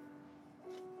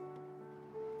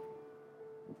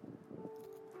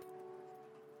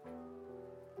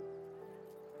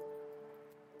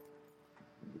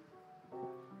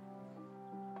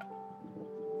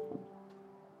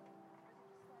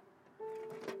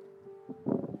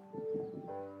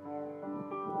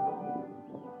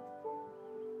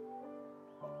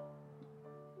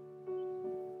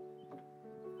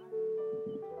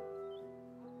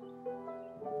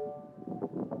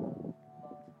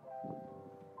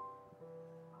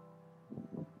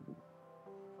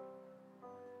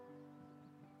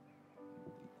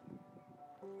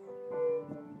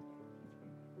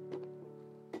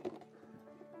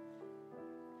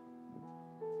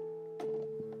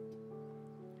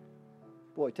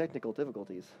 Boy, technical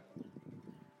difficulties.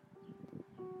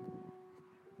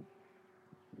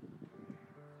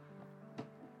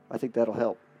 I think that'll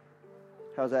help.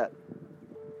 How's that?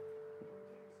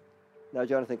 Now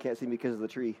Jonathan can't see me because of the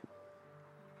tree.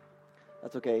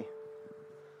 That's okay.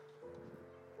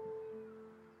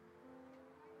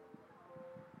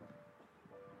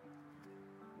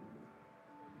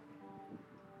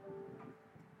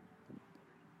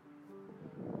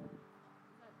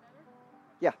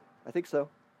 Yeah, I think so.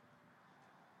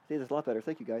 I think that's a lot better.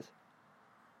 Thank you, guys.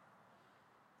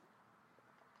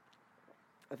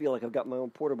 I feel like I've got my own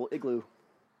portable igloo.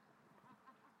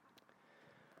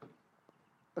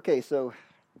 Okay, so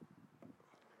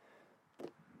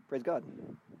praise God.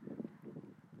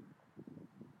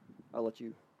 I'll let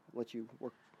you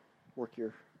work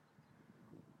your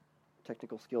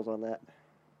technical skills on that.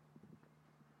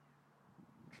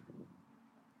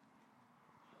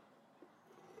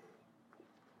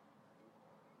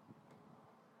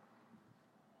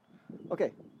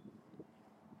 Okay.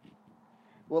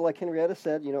 Well, like Henrietta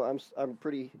said, you know, I'm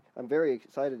very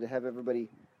excited to have everybody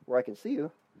where I can see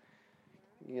you.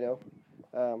 You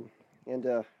know, and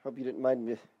hope you didn't mind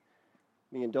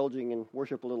me indulging in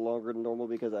worship a little longer than normal,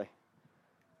 because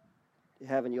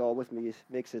having you all with me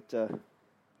makes it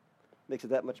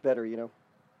that much better, you know.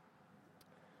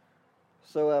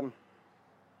 So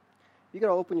you got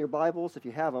to open your Bibles, if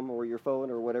you have them, or your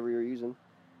phone, or whatever you're using,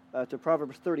 to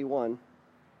Proverbs 31.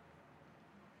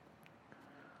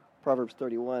 Proverbs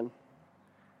 31.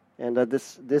 And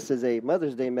this is a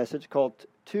Mother's Day message called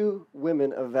Two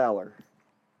Women of Valor.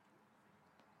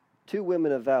 Two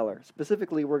Women of Valor.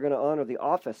 Specifically, we're going to honor the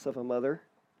office of a mother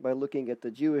by looking at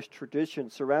the Jewish tradition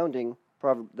surrounding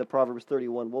the Proverbs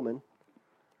 31 woman.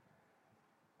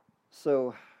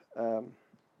 So, a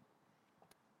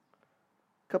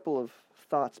couple of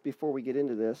thoughts before we get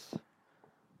into this.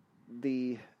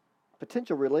 The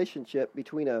potential relationship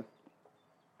between a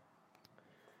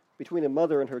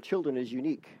mother and her children is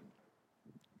unique.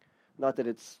 Not that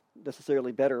it's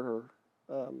necessarily better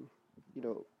or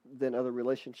than other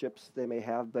relationships they may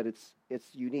have, but it's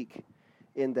unique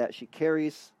in that she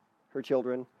carries her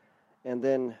children, and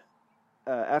then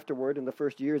afterward, in the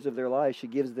first years of their lives, she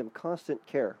gives them constant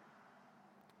care.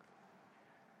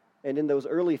 And in those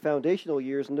early foundational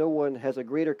years, no one has a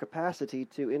greater capacity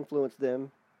to influence them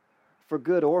for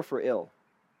good or for ill.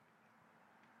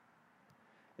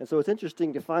 And so it's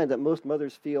interesting to find that most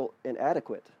mothers feel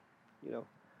inadequate,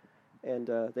 and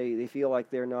they feel like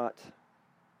they're not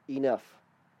enough.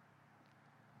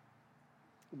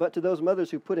 But to those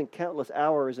mothers who put in countless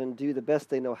hours and do the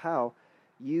best they know how,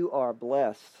 you are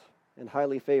blessed and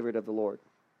highly favored of the Lord.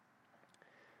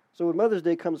 So when Mother's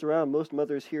Day comes around, most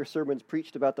mothers hear sermons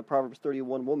preached about the Proverbs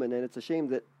 31 woman, and it's a shame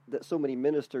that so many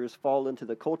ministers fall into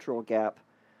the cultural gap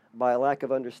by a lack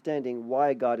of understanding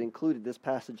why God included this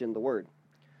passage in the Word.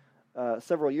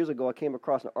 Several years ago, I came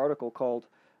across an article called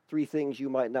 3 Things You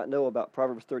Might Not Know About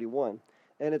Proverbs 31.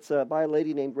 And it's by a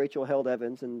lady named Rachel Held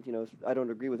Evans, and I don't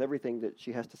agree with everything that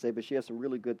she has to say, but she has some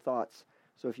really good thoughts.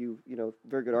 So if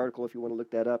very good article if you want to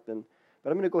look that up. But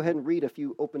I'm going to go ahead and read a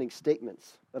few opening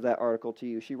statements of that article to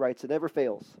you. She writes, "It never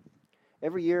fails.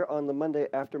 Every year on the Monday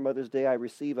after Mother's Day, I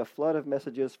receive a flood of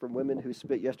messages from women who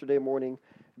spent yesterday morning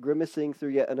grimacing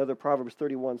through yet another Proverbs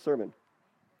 31 sermon.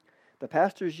 The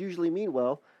pastors usually mean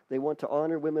well. They want to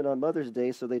honor women on Mother's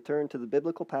Day, so they turn to the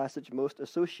biblical passage most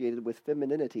associated with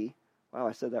femininity." Wow,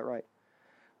 I said that right.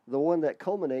 "The one that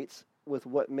culminates with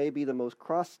what may be the most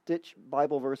cross-stitch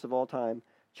Bible verse of all time.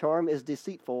 Charm is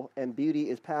deceitful and beauty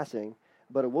is passing,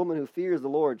 but a woman who fears the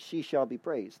Lord, she shall be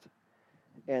praised."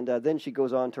 And then she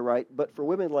goes on to write, "But for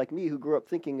women like me who grew up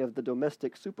thinking of the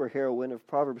domestic superheroine of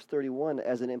Proverbs 31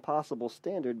 as an impossible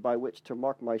standard by which to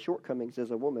mark my shortcomings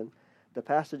as a woman, the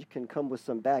passage can come with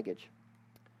some baggage."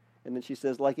 And then she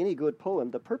says, "Like any good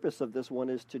poem, the purpose of this one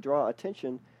is to draw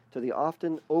attention to the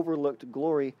often overlooked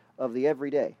glory of the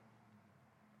everyday.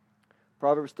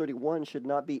 Proverbs 31 should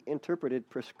not be interpreted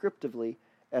prescriptively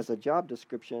as a job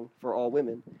description for all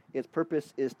women. Its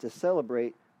purpose is to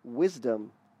celebrate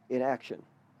wisdom in action."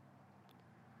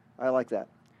 I like that.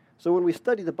 So when we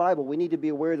study the Bible, we need to be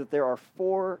aware that there are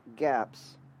 4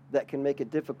 gaps that can make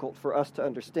it difficult for us to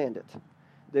understand it.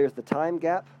 There's the time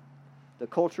gap, the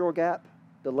cultural gap,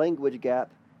 the language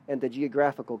gap, and the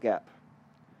geographical gap.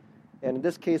 And in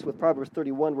this case, with Proverbs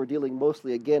 31, we're dealing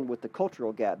mostly again with the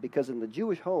cultural gap, because in the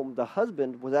Jewish home, the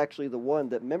husband was actually the one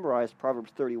that memorized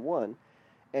Proverbs 31,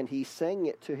 and he sang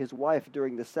it to his wife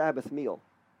during the Sabbath meal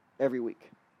every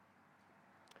week.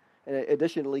 And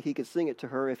additionally, he could sing it to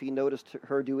her if he noticed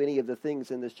her do any of the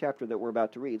things in this chapter that we're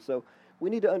about to read. So we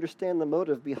need to understand the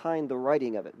motive behind the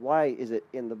writing of it. Why is it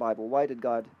in the Bible? Why did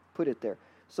God put it there?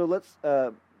 So let's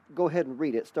go ahead and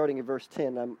read it, starting in verse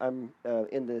 10. I'm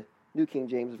in the New King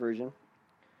James Version.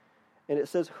 And it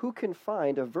says, "Who can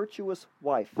find a virtuous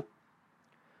wife?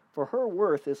 For her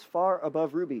worth is far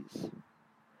above rubies.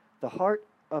 The heart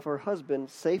of her husband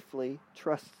safely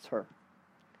trusts her,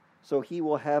 so he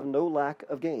will have no lack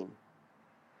of gain.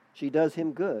 She does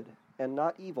him good and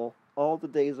not evil all the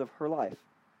days of her life.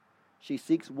 She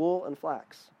seeks wool and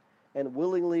flax, and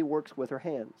willingly works with her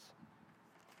hands.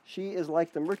 She is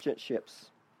like the merchant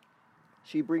ships.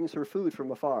 She brings her food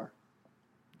from afar.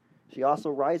 She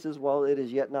also rises while it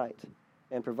is yet night,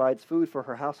 and provides food for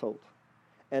her household,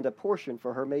 and a portion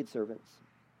for her maidservants.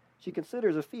 She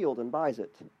considers a field and buys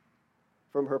it.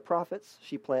 From her profits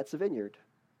she plants a vineyard.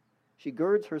 She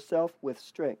girds herself with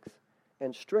strength,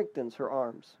 and strengthens her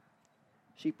arms.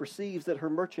 She perceives that her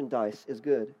merchandise is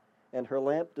good, and her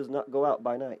lamp does not go out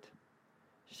by night.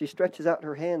 She stretches out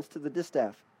her hands to the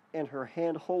distaff, and her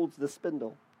hand holds the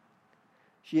spindle.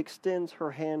 She extends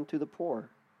her hand to the poor.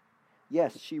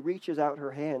 Yes, she reaches out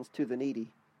her hands to the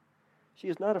needy. She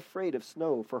is not afraid of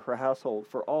snow for her household,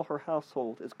 for all her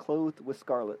household is clothed with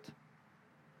scarlet.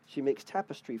 She makes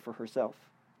tapestry for herself.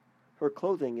 Her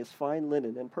clothing is fine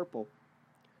linen and purple.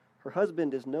 Her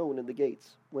husband is known in the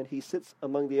gates, when he sits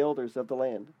among the elders of the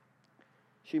land.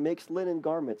 She makes linen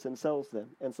garments and sells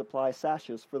them, and supplies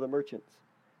sashes for the merchants.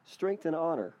 Strength and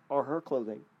honor are her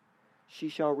clothing. She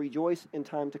shall rejoice in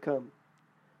time to come.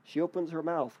 She opens her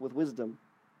mouth with wisdom,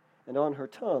 and on her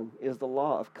tongue is the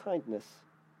law of kindness.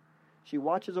 She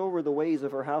watches over the ways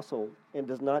of her household, and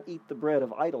does not eat the bread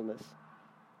of idleness.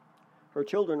 Her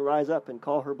children rise up and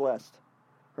call her blessed,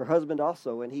 her husband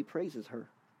also, and he praises her.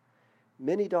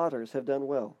 Many daughters have done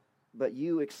well, but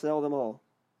you excel them all.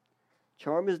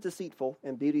 Charm is deceitful,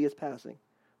 and beauty is passing,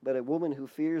 but a woman who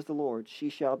fears the Lord, she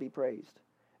shall be praised.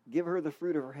 Give her the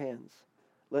fruit of her hands.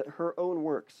 Let her own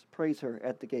works praise her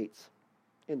in the gates.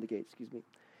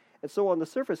 And so on the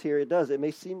surface here, it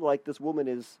may seem like this woman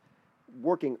is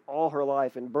working all her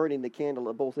life and burning the candle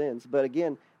at both ends. But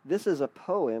again, this is a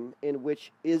poem in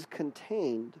which is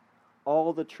contained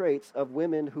all the traits of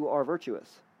women who are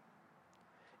virtuous.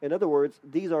 In other words,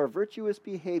 these are virtuous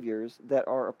behaviors that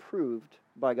are approved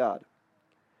by God.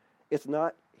 It's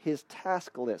not his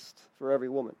task list for every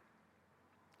woman.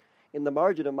 In the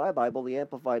margin of my Bible, the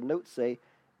Amplified Notes say,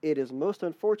 it is most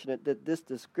unfortunate that this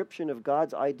description of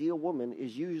God's ideal woman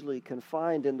is usually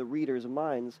confined in the reader's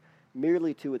minds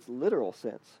merely to its literal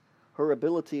sense, her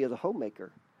ability as a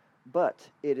homemaker. But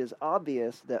it is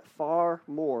obvious that far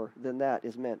more than that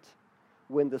is meant.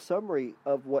 When the summary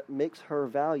of what makes her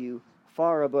value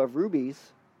far above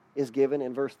rubies is given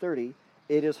in verse 30,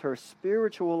 it is her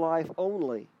spiritual life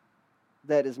only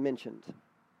that is mentioned.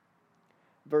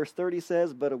 Verse 30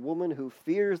 says, but a woman who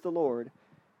fears the Lord,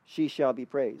 she shall be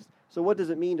praised. So what does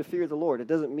it mean to fear the Lord? It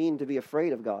doesn't mean to be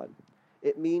afraid of God.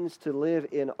 It means to live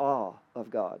in awe of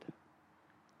God.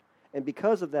 And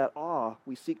because of that awe,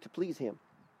 we seek to please him.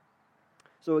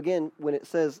 So again, when it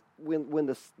says, when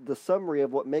the summary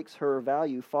of what makes her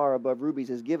value far above rubies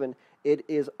is given, it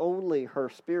is only her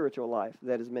spiritual life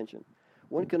that is mentioned.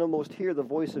 One can almost hear the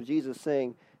voice of Jesus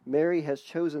saying, Mary has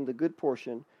chosen the good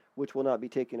portion, which will not be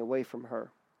taken away from her.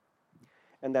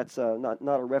 And that's not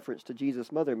a reference to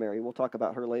Jesus' mother Mary. We'll talk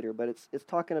about her later, but it's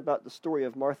talking about the story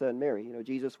of Martha and Mary. You know,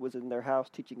 Jesus was in their house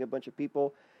teaching a bunch of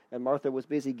people, and Martha was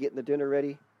busy getting the dinner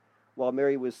ready, while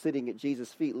Mary was sitting at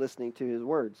Jesus' feet listening to his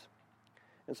words.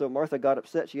 And so Martha got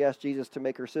upset. She asked Jesus to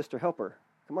make her sister help her.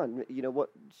 Come on, you know what?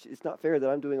 It's not fair that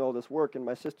I'm doing all this work and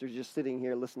my sister's just sitting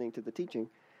here listening to the teaching.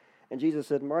 And Jesus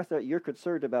said, Martha, you're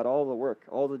concerned about all the work,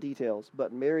 all the details,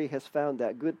 but Mary has found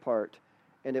that good part,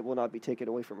 and it will not be taken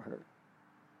away from her.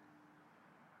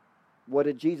 What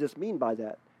did Jesus mean by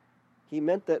that? He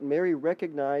meant that Mary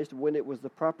recognized when it was the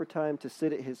proper time to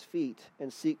sit at his feet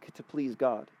and seek to please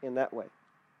God in that way.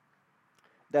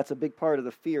 That's a big part of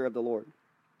the fear of the Lord.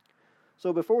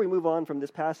 So before we move on from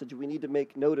this passage, we need to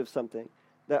make note of something.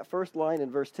 That first line in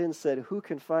verse 10 said, who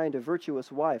can find a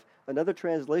virtuous wife? Another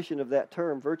translation of that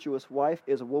term, virtuous wife,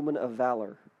 is a woman of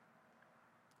valor.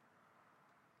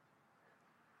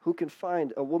 Who can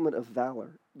find a woman of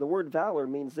valor? The word valor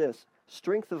means this,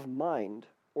 strength of mind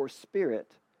or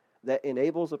spirit that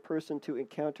enables a person to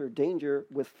encounter danger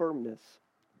with firmness.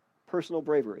 Personal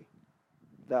bravery.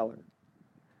 Valor.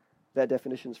 That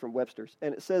definition is from Webster's.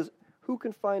 And it says, who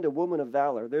can find a woman of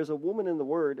valor? There's a woman in the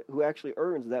Word who actually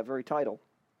earns that very title.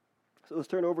 So let's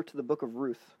turn over to the book of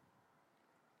Ruth.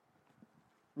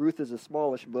 Ruth is a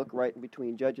smallish book right in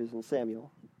between Judges and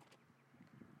Samuel.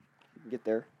 Get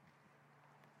there.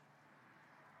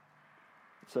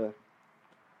 It's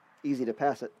easy to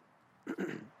pass it.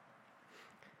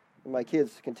 My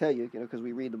kids can tell you, because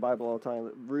we read the Bible all the time,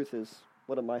 that Ruth is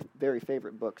one of my very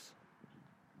favorite books.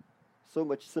 So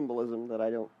much symbolism that I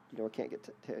don't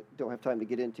have time to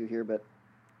get into here, but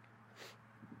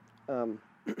and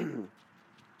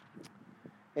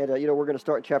we're going to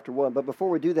start in chapter 1. But before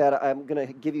we do that, I'm going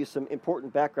to give you some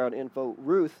important background info.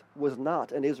 Ruth was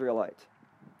not an Israelite.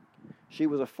 She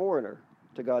was a foreigner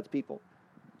to God's people.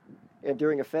 And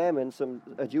during a famine,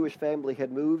 a Jewish family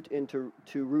had moved into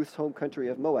Ruth's home country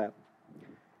of Moab.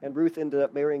 And Ruth ended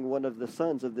up marrying one of the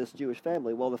sons of this Jewish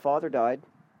family. Well, the father died,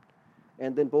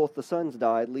 and then both the sons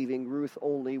died, leaving Ruth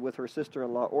only with her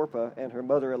sister-in-law Orpah and her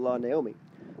mother-in-law Naomi.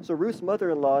 So Ruth's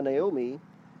mother-in-law Naomi,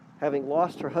 having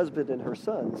lost her husband and her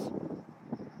sons,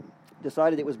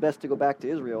 decided it was best to go back to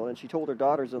Israel, and she told her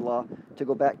daughters-in-law to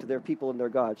go back to their people and their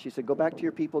gods. She said, go back to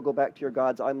your people, go back to your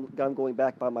gods. I'm going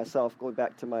back by myself, going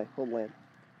back to my homeland.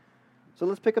 So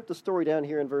let's pick up the story down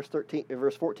here in verse 14,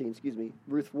 Ruth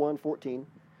 1:14.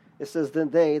 It says, then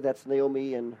they, that's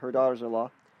Naomi and her daughters-in-law,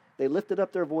 they lifted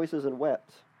up their voices and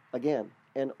wept again,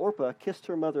 and Orpah kissed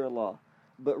her mother-in-law,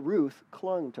 but Ruth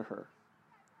clung to her.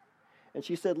 And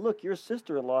she said, look, your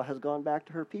sister-in-law has gone back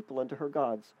to her people and to her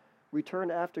gods.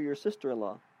 Return after your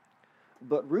sister-in-law.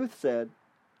 But Ruth said,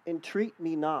 entreat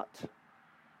me not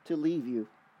to leave you.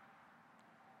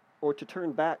 or to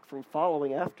turn back from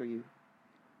following after you.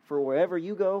 For wherever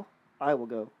you go, I will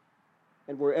go,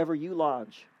 and wherever you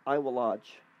lodge, I will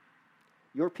lodge.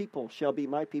 Your people shall be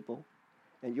my people,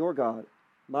 and your God,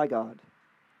 my God.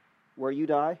 Where you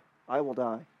die, I will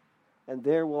die, and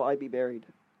there will I be buried.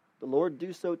 The Lord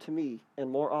do so to me, and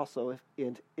more also,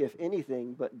 if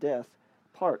anything but death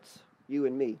parts you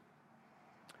and me.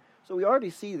 So we already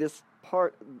see this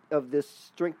part of this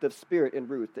strength of spirit in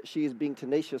Ruth, that she is being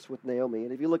tenacious with Naomi.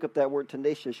 And if you look up that word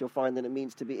tenacious, you'll find that it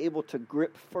means to be able to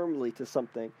grip firmly to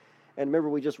something. And remember,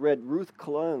 we just read Ruth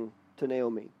clung to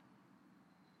Naomi.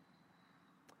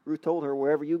 Ruth told her,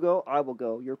 wherever you go, I will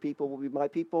go. Your people will be my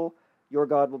people. Your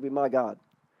God will be my God.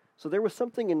 So there was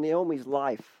something in Naomi's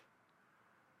life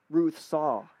Ruth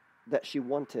saw that she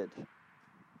wanted,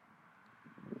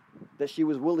 that she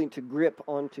was willing to grip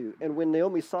onto. And when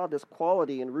Naomi saw this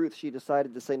quality in Ruth, she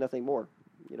decided to say nothing more.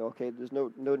 Okay, there's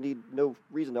no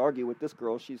reason to argue with this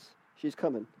girl. She's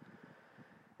coming.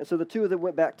 And so the two of them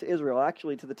went back to Israel,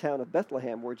 actually to the town of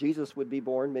Bethlehem, where Jesus would be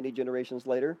born many generations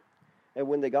later. And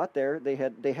when they got there, they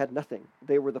had nothing.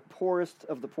 They were the poorest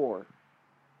of the poor.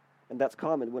 And that's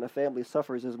common when a family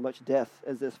suffers as much death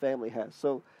as this family has.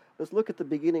 So let's look at the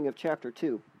beginning of chapter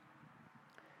 2.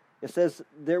 It says,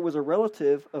 there was a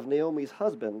relative of Naomi's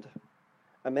husband,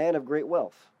 a man of great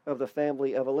wealth, of the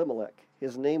family of Elimelech.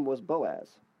 His name was Boaz.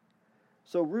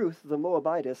 So Ruth the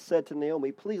Moabitess said to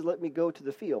Naomi, please let me go to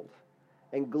the field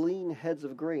and glean heads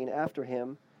of grain after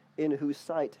him, in whose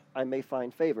sight I may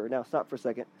find favor. Now stop for a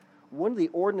second. One of the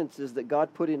ordinances that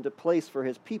God put into place for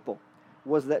his people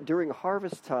was that during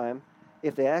harvest time,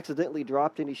 if they accidentally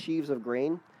dropped any sheaves of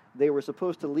grain, they were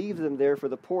supposed to leave them there for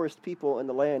the poorest people in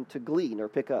the land to glean or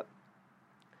pick up.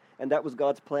 And that was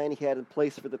God's plan he had in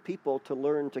place for the people to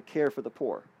learn to care for the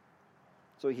poor.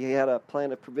 So he had a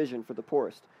plan of provision for the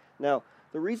poorest. Now,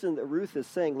 the reason that Ruth is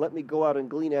saying, let me go out and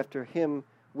glean after him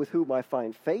with whom I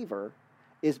find favor,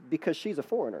 is because she's a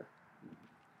foreigner.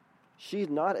 She's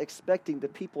not expecting the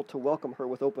people to welcome her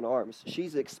with open arms.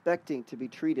 She's expecting to be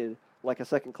treated like a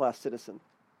second-class citizen.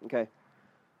 Okay,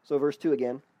 so verse 2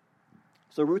 again.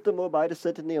 So Ruth the Moabitess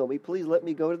said to Naomi, please let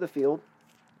me go to the field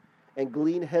and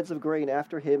glean heads of grain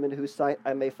after him, in whose sight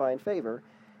I may find favor.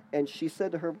 And she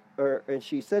said to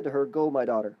her, go, my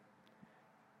daughter.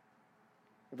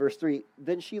 Verse 3,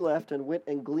 then she left and went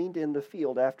and gleaned in the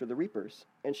field after the reapers.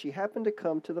 And she happened to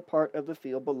come to the part of the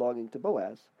field belonging to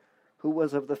Boaz, who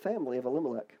was of the family of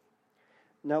Elimelech.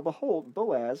 Now behold,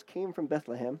 Boaz came from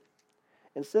Bethlehem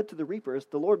and said to the reapers,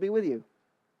 the Lord be with you.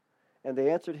 And they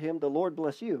answered him, the Lord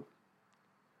bless you.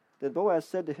 Then Boaz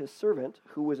said to his servant,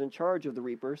 who was in charge of the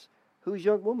reapers, whose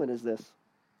young woman is this?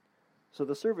 So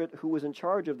the servant who was in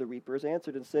charge of the reapers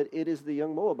answered and said, it is the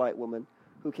young Moabite woman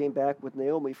who came back with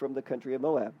Naomi from the country of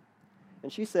Moab.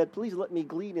 And she said, please let me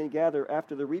glean and gather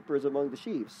after the reapers among the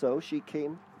sheaves. So she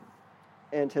came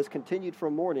and has continued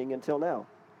from morning until now,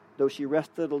 though she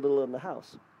rested a little in the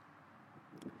house.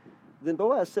 Then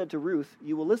Boaz said to Ruth,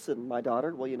 you will listen, my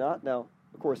daughter, will you not? Now,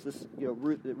 of course, this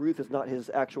Ruth is not his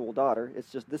actual daughter.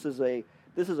 It's just this is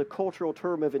a cultural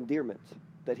term of endearment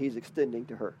that he's extending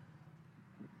to her.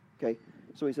 Okay,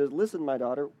 so he says, listen, my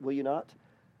daughter, will you not?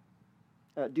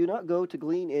 Do not go to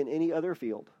glean in any other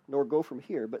field, nor go from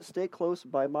here, but stay close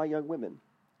by my young women.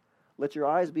 Let your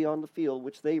eyes be on the field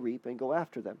which they reap, and go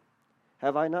after them.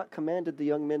 Have I not commanded the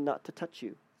young men not to touch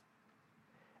you?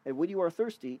 And when you are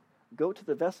thirsty, go to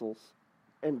the vessels,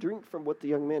 and drink from what the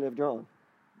young men have drawn.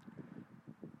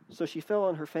 So she fell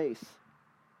on her face,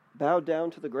 bowed down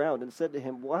to the ground, and said to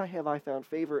him, why have I found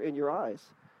favor in your eyes,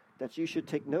 that you should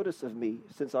take notice of me,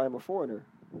 since I am a foreigner?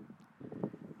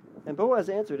 And Boaz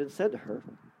answered and said to her,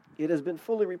 it has been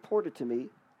fully reported to me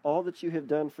all that you have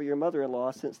done for your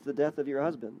mother-in-law since the death of your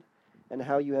husband, and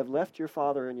how you have left your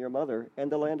father and your mother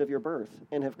and the land of your birth,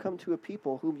 and have come to a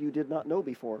people whom you did not know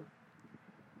before.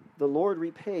 The Lord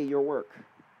repay your work,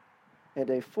 and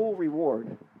a full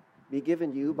reward be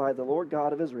given you by the Lord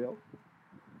God of Israel,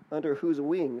 under whose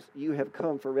wings you have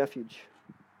come for refuge.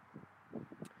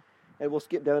 And we'll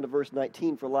skip down to verse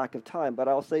 19 for lack of time, but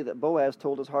I'll say that Boaz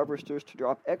told his harvesters to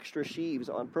drop extra sheaves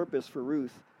on purpose for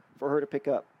Ruth, for her to pick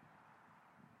up.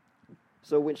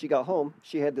 So when she got home,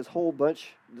 she had this whole bunch,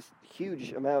 this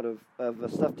huge amount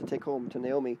of stuff to take home to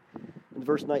Naomi. And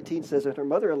verse 19 says, and her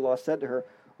mother-in-law said to her,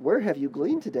 where have you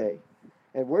gleaned today?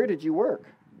 And where did you work?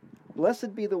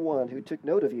 Blessed be the one who took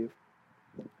note of you.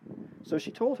 So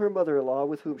she told her mother-in-law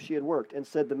with whom she had worked, and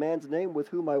said, the man's name with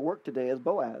whom I work today is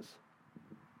Boaz.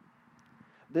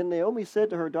 Then Naomi said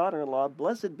to her daughter-in-law,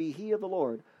 blessed be he of the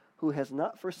Lord, who has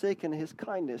not forsaken his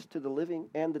kindness to the living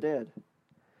and the dead.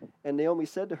 And Naomi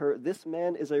said to her, this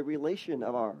man is a relation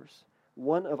of ours,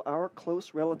 one of our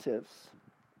close relatives.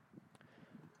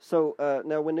 So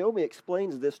now when Naomi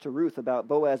explains this to Ruth about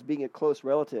Boaz being a close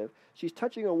relative, she's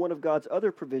touching on one of God's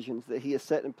other provisions that he has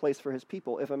set in place for his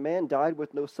people. If a man died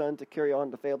with no son to carry on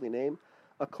the family name,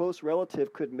 a close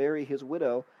relative could marry his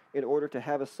widow in order to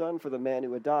have a son for the man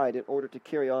who had died in order to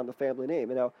carry on the family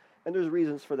name. And there's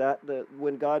reasons for that.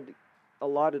 When God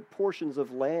allotted portions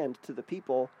of land to the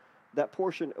people,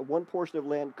 one portion of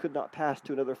land could not pass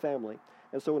to another family.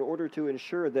 And so in order to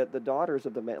ensure that the daughters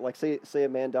of the man, like say a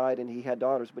man died and he had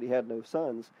daughters but he had no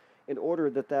sons, in order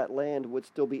that that land would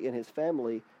still be in his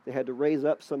family, they had to raise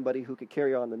up somebody who could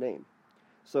carry on the name.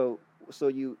 So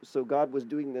God was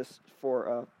doing this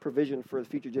for provision for the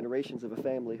future generations of a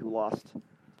family who lost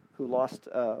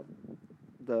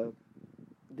the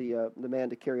man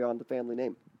to carry on the family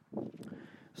name.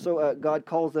 So God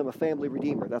calls them a family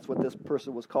redeemer. That's what this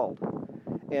person was called.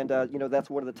 And, that's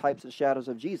one of the types and shadows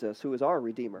of Jesus, who is our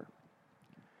Redeemer.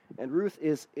 And Ruth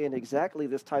is in exactly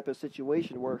this type of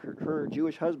situation where her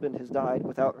Jewish husband has died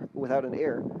without an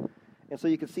heir. And so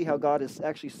you can see how God is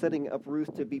actually setting up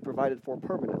Ruth to be provided for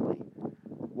permanently.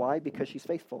 Why? Because she's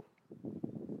faithful.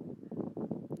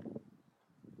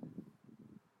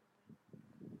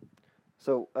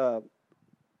 So,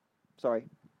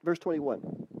 verse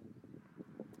 21.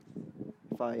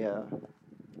 I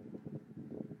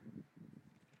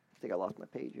think I lost my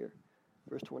page here.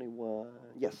 Verse 21.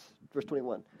 Yes, verse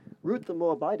 21. Ruth the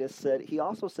Moabitess said, "He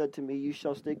also said to me, 'You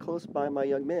shall stay close by my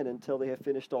young men until they have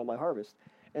finished all my harvest.'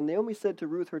 And Naomi said to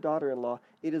Ruth her daughter-in-law,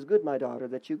 'It is good, my daughter,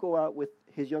 that you go out with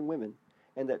his young women,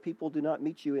 and that people do not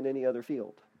meet you in any other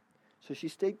field.' So she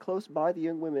stayed close by the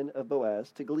young women of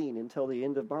Boaz to glean until the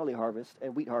end of barley harvest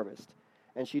and wheat harvest.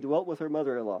 And she dwelt with her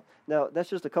mother-in-law." Now, that's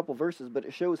just a couple verses, but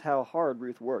it shows how hard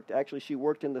Ruth worked. Actually, she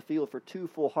worked in the field for 2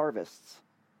 full harvests.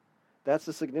 That's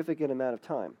a significant amount of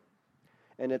time.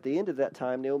 And at the end of that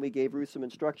time, Naomi gave Ruth some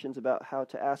instructions about how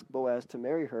to ask Boaz to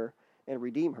marry her and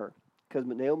redeem her. Because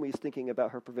Naomi is thinking about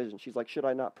her provision. She's like, should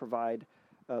I not provide,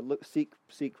 seek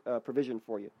provision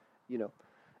for you?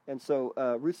 And so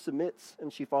Ruth submits,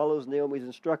 and she follows Naomi's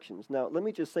instructions. Now, let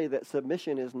me just say that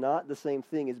submission is not the same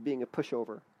thing as being a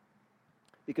pushover.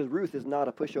 Because Ruth is not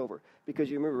a pushover.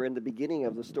 Because you remember in the beginning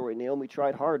of the story, Naomi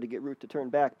tried hard to get Ruth to turn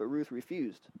back, but Ruth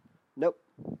refused. Nope,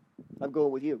 I'm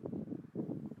going with you.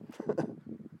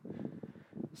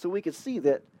 So we could see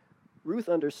that Ruth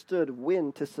understood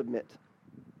when to submit.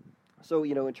 So,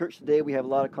 in church today we have a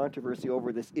lot of controversy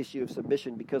over this issue of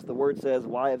submission because the word says,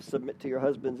 "Wives, submit to your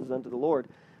husbands as unto the Lord."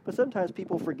 But sometimes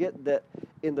people forget that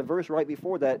in the verse right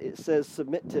before that, it says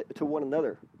submit to one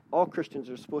another. All Christians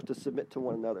are supposed to submit to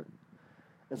one another.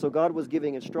 And so God was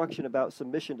giving instruction about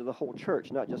submission to the whole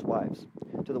church, not just wives.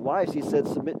 To the wives, he said,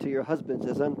 "Submit to your husbands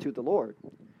as unto the Lord."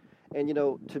 And,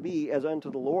 to me, as unto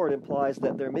the Lord implies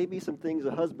that there may be some things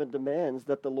a husband demands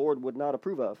that the Lord would not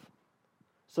approve of.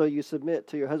 So you submit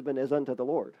to your husband as unto the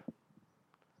Lord.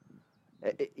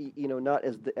 Not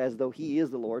as though he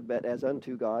is the Lord, but as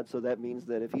unto God. So that means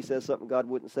that if he says something God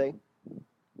wouldn't say,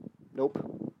 nope.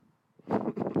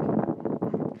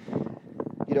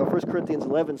 1 Corinthians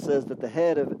 11 says that the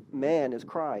head of man is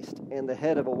Christ, and the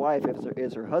head of a wife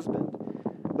is her husband.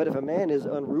 But if a man is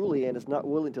unruly and is not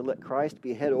willing to let Christ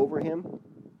be head over him,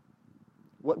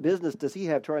 what business does he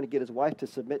have trying to get his wife to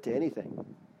submit to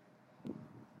anything?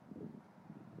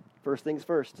 First things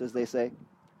first, as they say.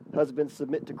 Husbands,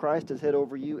 submit to Christ as head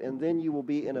over you, and then you will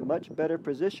be in a much better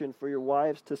position for your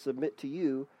wives to submit to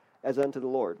you as unto the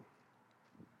Lord.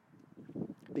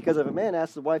 Because if a man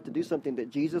asks the wife to do something that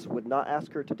Jesus would not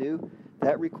ask her to do,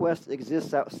 that request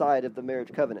exists outside of the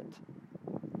marriage covenant.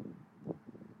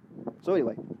 So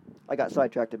anyway, I got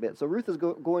sidetracked a bit. So Ruth is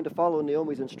going to follow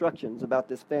Naomi's instructions about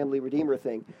this family redeemer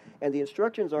thing. And the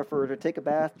instructions are for her to take a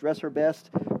bath, dress her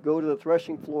best, go to the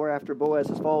threshing floor after Boaz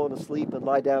has fallen asleep, and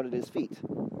lie down at his feet.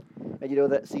 And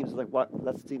that seems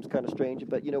kind of strange,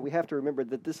 but we have to remember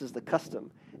that this is the custom,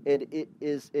 and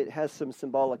it has some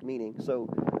symbolic meaning. So,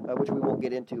 which we won't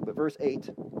get into. But verse 8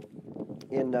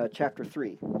 in chapter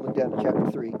 3. Look down to chapter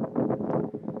 3.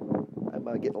 I'm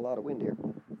getting a lot of wind here.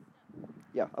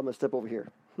 Yeah, I'm going to step over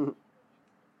here.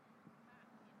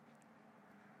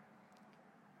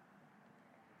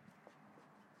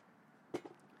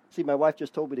 See, my wife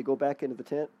just told me to go back into the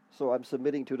tent, so I'm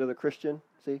submitting to another Christian.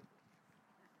 See?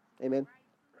 Amen.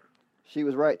 She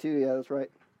was right, too. Yeah, that's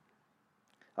right.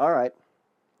 All right.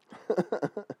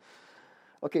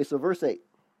 Okay, so verse 8.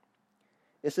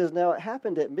 It says, "Now it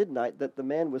happened at midnight that the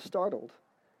man was startled."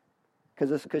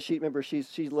 Because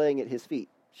she's laying at his feet.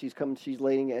 She's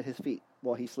laying at his feet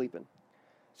while he's sleeping.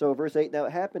 So verse 8, "Now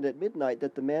it happened at midnight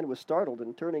that the man was startled,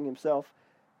 and turning himself,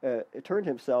 turned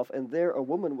himself, and there a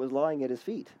woman was lying at his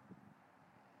feet.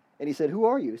 And he said, "Who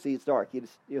are you?" See, it's dark.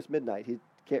 It's midnight. He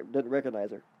doesn't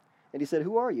recognize her. And he said,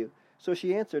 "Who are you?" So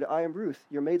she answered, "I am Ruth,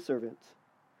 your maidservant.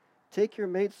 Take your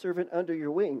maidservant under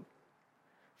your wing,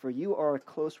 for you are a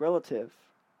close relative."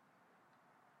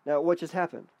 Now, what just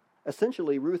happened?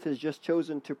 Essentially, Ruth has just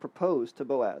chosen to propose to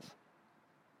Boaz.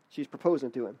 She's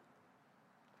proposing to him,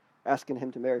 asking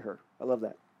him to marry her. I love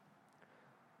that.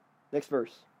 Next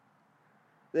verse.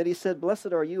 Then he said,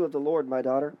 "Blessed are you of the Lord, my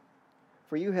daughter,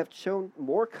 for you have shown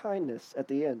more kindness at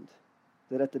the end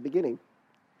than at the beginning,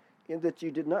 in that you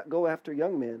did not go after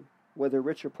young men, whether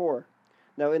rich or poor."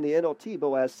 Now, in the NLT,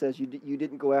 Boaz says you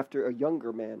didn't go after a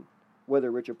younger man,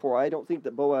 whether rich or poor. I don't think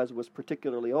that Boaz was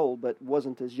particularly old, but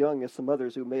wasn't as young as some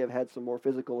others who may have had some more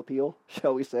physical appeal,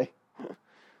 shall we say.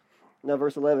 Now,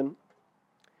 verse 11.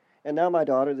 "And now, my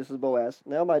daughter," this is Boaz,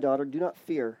 "now, my daughter, do not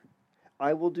fear.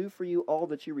 I will do for you all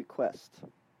that you request.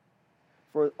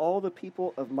 For all the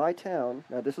people of my town,"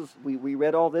 now this is, we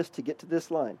read all this to get to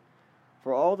this line.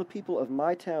 "For all the people of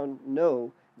my town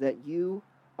know that you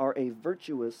are a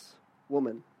virtuous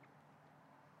woman."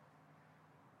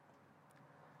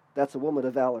 That's a woman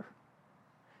of valor.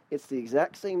 It's the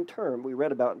exact same term we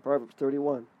read about in Proverbs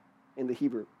 31 in the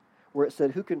Hebrew, where it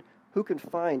said, who can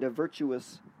find a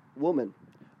virtuous woman?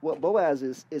 What Boaz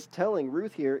is telling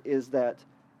Ruth here is that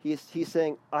he's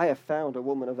saying, I have found a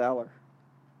woman of valor.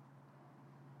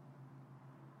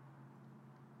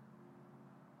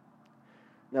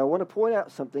 Now, I want to point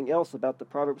out something else about the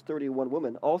Proverbs 31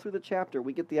 woman. All through the chapter,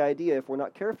 we get the idea, if we're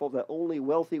not careful, that only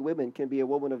wealthy women can be a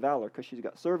woman of valor, because she's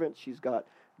got servants, she's got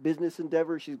business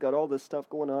endeavors, she's got all this stuff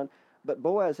going on. But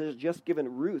Boaz has just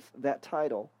given Ruth that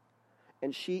title,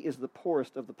 and she is the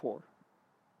poorest of the poor.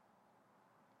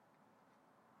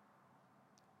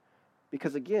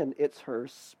 Because again, it's her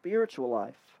spiritual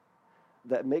life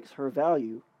that makes her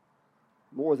value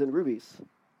more than rubies.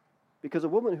 Because a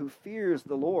woman who fears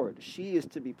the Lord, she is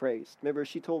to be praised. Remember,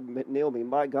 she told Naomi,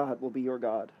 "My God will be your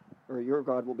God," or "Your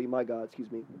God will be my God,"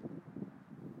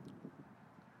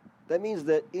 That means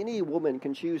that any woman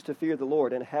can choose to fear the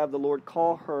Lord and have the Lord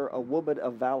call her a woman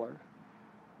of valor.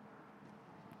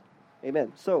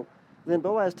 Amen. So, then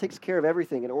Boaz takes care of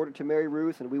everything in order to marry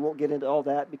Ruth, and we won't get into all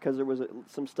that because there was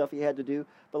some stuff he had to do.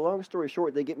 But long story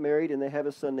short, they get married and they have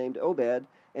a son named Obed,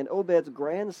 and Obed's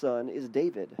grandson is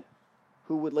David,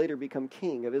 who would later become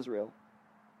king of Israel.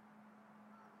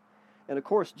 And of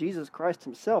course, Jesus Christ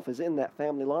himself is in that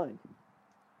family line.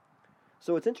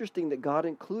 So it's interesting that God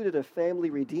included a family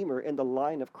redeemer in the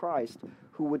line of Christ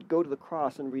who would go to the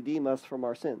cross and redeem us from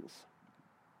our sins.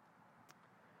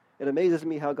 It amazes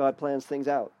me how God plans things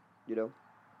out,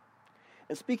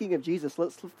 And speaking of Jesus,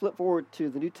 let's flip forward to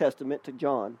the New Testament, to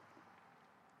John.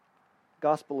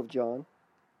 Gospel of John,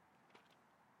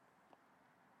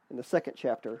 in the 2nd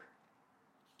chapter.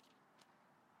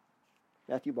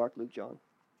 Matthew, Mark, Luke, John.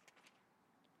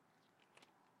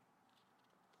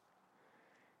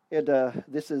 And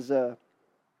this is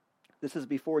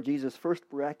before Jesus'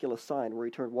 first miraculous sign, where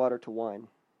he turned water to wine.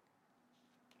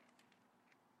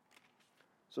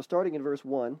 So starting in verse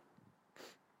 1,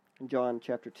 in John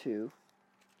chapter 2,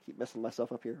 keep messing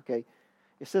myself up here, okay?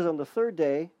 It says, "On the 3rd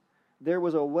day, there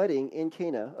was a wedding in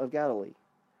Cana of Galilee,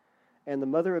 and the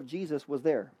mother of Jesus was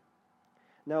there.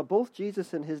 Now both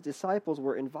Jesus and his disciples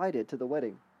were invited to the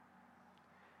wedding.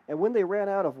 And when they ran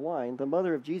out of wine, the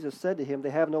mother of Jesus said to him,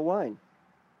 'They have no wine.'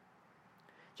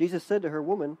 Jesus said to her,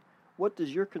 'Woman, what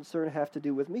does your concern have to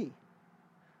do with me?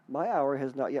 My hour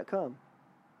has not yet come.'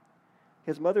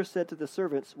 His mother said to the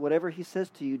servants, 'Whatever he says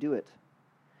to you, do it.'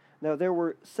 Now there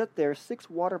were set there 6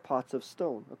 water pots of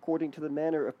stone, according to the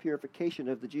manner of purification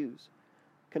of the Jews,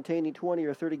 containing 20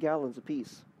 or 30 gallons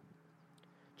apiece.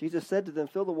 Jesus said to them,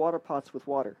 'Fill the water pots with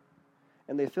water.'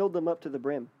 And they filled them up to the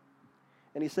brim.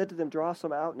 And he said to them, 'Draw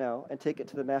some out now, and take it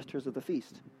to the masters of the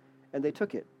feast.' And they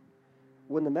took it.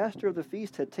 When the master of the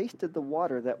feast had tasted the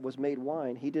water that was made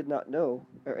wine, he did not know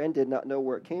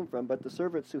where it came from, but the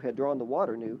servants who had drawn the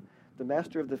water knew. The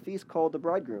master of the feast called the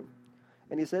bridegroom.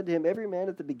 And he said to him, 'Every man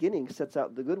at the beginning sets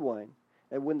out the good wine,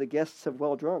 and when the guests have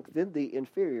well drunk, then the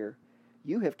inferior.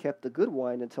 You have kept the good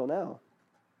wine until now.'"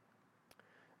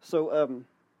 So,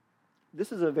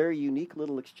 this is a very unique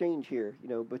little exchange here,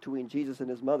 between Jesus and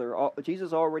his mother.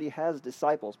 Jesus already has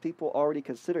disciples. People already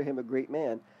consider him a great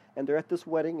man. And they're at this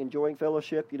wedding, enjoying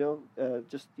fellowship, the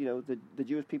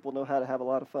Jewish people know how to have a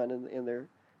lot of fun in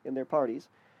their parties.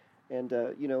 And,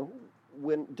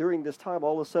 when during this time,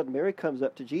 all of a sudden, Mary comes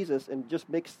up to Jesus and just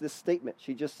makes this statement.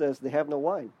 She just says, "They have no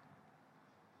wine."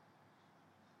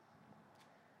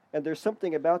 And there's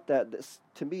something about that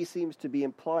to me seems to be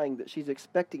implying that she's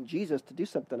expecting Jesus to do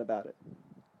something about it.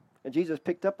 And Jesus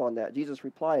picked up on that. Jesus'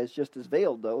 reply is just as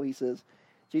veiled, though. He says,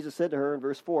 Jesus said to her in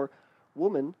verse 4,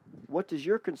 "Woman, what does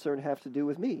your concern have to do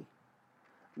with me?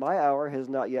 My hour has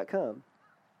not yet come."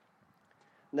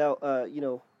 Now,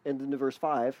 and then in verse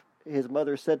 5, his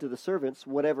mother said to the servants,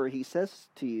 "Whatever he says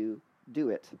to you, do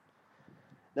it."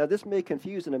 Now, this may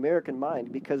confuse an American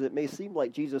mind because it may seem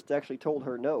like Jesus actually told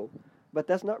her no, but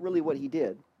that's not really what he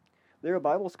did. There are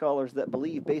Bible scholars that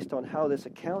believe, based on how this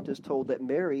account is told, that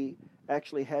Mary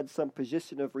actually had some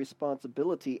position of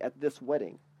responsibility at this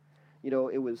wedding.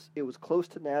 It was close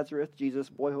to Nazareth, Jesus'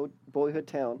 boyhood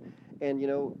town, and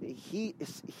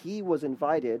he was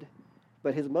invited,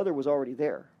 but his mother was already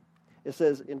there. It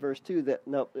says in verse 2 that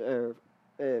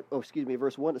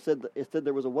verse 1 it said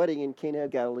there was a wedding in Cana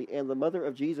of Galilee, and the mother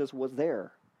of Jesus was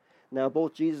there. Now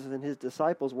both Jesus and his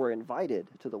disciples were invited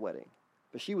to the wedding,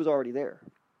 but she was already there.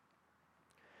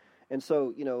 And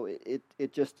so,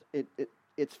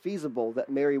 it's feasible that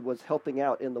Mary was helping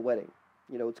out in the wedding.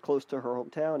 It's close to her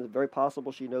hometown. It's very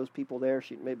possible she knows people there.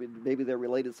 Maybe they're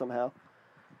related somehow.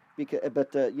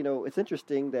 It's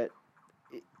interesting that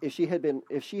if she had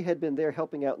been there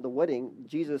helping out in the wedding,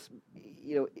 Jesus,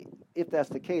 if that's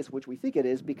the case, which we think it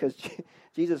is, because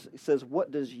Jesus says,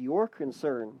 "What does your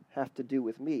concern have to do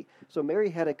with me?" So Mary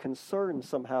had a concern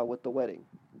somehow with the wedding.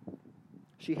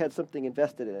 She had something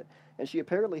invested in it. And she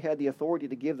apparently had the authority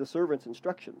to give the servants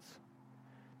instructions,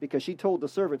 because she told the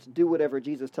servants, "Do whatever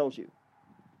Jesus tells you."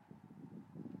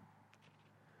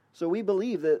 So we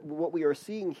believe that what we are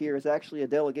seeing here is actually a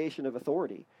delegation of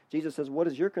authority. Jesus says, "What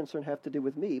does your concern have to do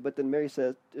with me?" But then Mary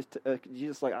says,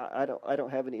 Jesus is like, I don't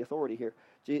have any authority here.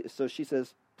 So she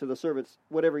says to the servants,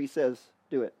 "Whatever he says,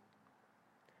 do it."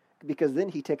 Because then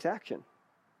he takes action.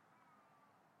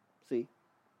 See?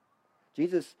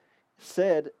 Jesus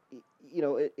said,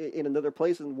 in another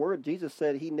place in the Word, Jesus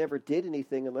said he never did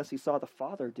anything unless he saw the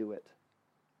Father do it.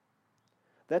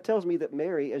 That tells me that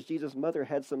Mary, as Jesus' mother,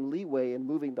 had some leeway in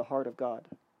moving the heart of God.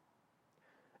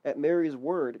 At Mary's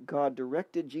word, God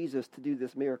directed Jesus to do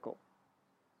this miracle.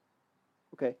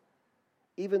 Okay?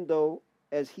 Even though,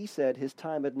 as he said, his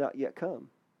time had not yet come.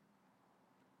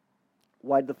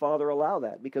 Why did the Father allow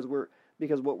that? Because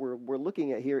what we're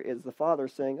looking at here is the Father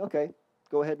saying, "Okay,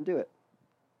 go ahead and do it."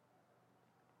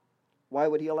 Why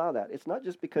would he allow that? It's not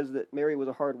just because that Mary was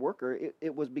a hard worker.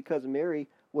 It was because Mary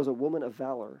was a woman of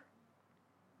valor.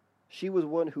 She was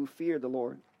one who feared the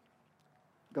Lord.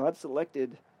 God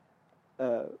selected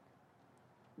the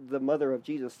mother of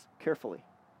Jesus carefully.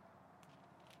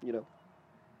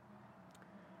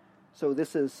 So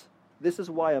this is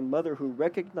why a mother who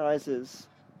recognizes,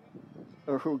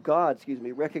 or who God,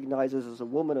 recognizes as a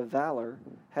woman of valor,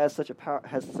 has such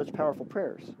powerful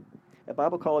prayers. At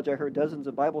Bible college, I heard dozens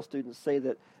of Bible students say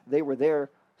that they were there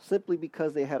simply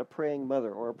because they had a praying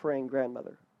mother or a praying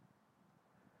grandmother.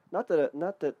 Not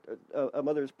that a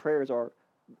mother's prayers are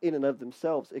in and of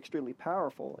themselves extremely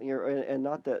powerful, and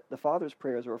not that the father's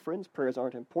prayers or a friend's prayers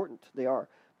aren't important. They are.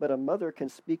 But a mother can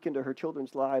speak into her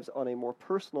children's lives on a more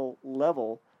personal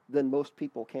level than most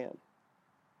people can.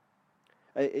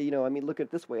 Look at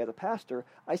it this way. As a pastor,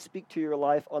 I speak to your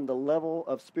life on the level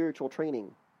of spiritual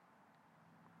training.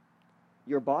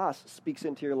 Your boss speaks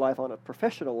into your life on a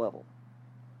professional level.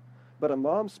 But a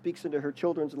mom speaks into her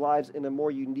children's lives in a more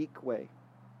unique way.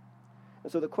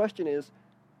 And so the question is,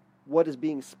 what is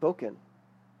being spoken?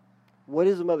 What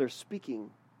is a mother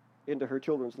speaking into her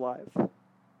children's lives?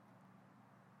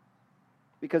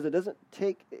 Because it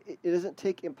doesn't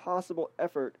take impossible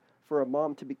effort for a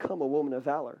mom to become a woman of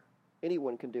valor.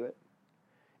 Anyone can do it.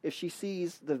 If she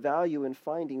sees the value in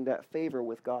finding that favor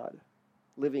with God,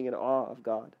 living in awe of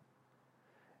God,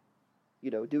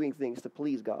 doing things to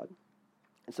please God.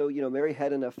 And so, Mary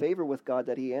had enough favor with God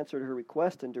that he answered her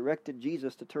request and directed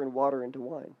Jesus to turn water into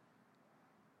wine.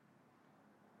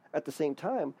 At the same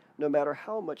time, no matter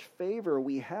how much favor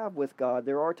we have with God,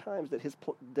 there are times that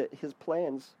his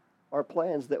plans are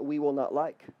plans that we will not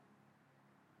like.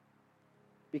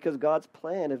 Because God's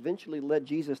plan eventually led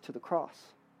Jesus to the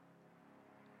cross.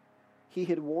 He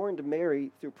had warned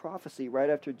Mary through prophecy right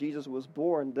after Jesus was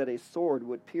born that a sword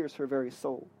would pierce her very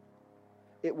soul.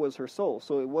 It was her soul,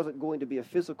 so it wasn't going to be a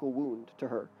physical wound to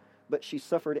her, but she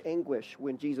suffered anguish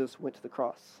when Jesus went to the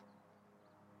cross.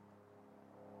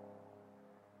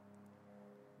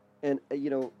 And,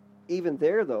 even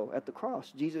there, though, at the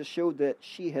cross, Jesus showed that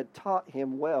she had taught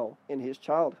him well in his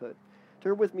childhood.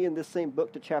 Turn with me in this same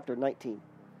book to chapter 19,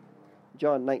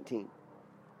 John 19,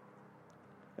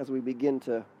 as we begin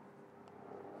to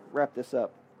wrap this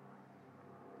up.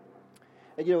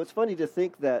 And, it's funny to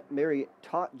think that Mary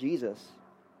taught Jesus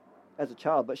as a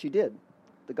child, but she did.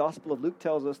 The Gospel of Luke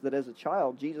tells us that as a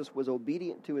child, Jesus was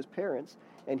obedient to his parents,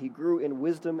 and he grew in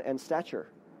wisdom and stature.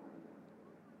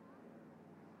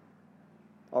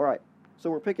 All right, so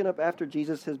we're picking up after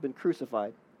Jesus has been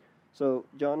crucified. So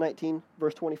John 19,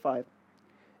 verse 25.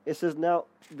 It says, "Now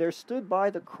there stood by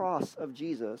the cross of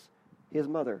Jesus his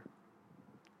mother,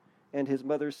 and his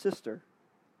mother's sister,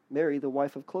 Mary the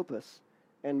wife of Clopas,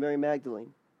 and Mary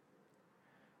Magdalene.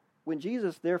 When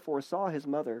Jesus therefore saw his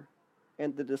mother,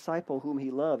 and the disciple whom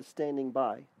he loved standing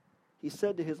by, he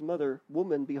said to his mother,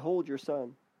 'Woman, behold your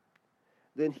son.'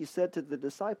 Then he said to the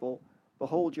disciple,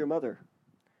 'Behold your mother.'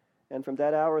 And from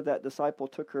that hour that disciple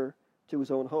took her to his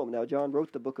own home." Now John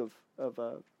wrote the book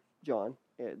of John,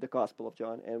 the Gospel of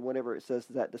John, and whenever it says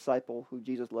that disciple who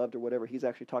Jesus loved or whatever, he's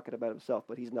actually talking about himself,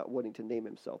 but he's not wanting to name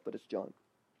himself, but it's John.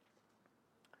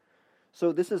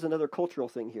 So this is another cultural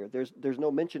thing here. There's no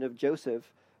mention of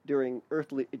Joseph during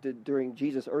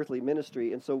Jesus' earthly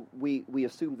ministry, and so we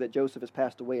assume that Joseph has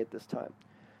passed away at this time.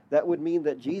 That would mean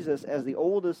that Jesus, as the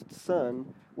oldest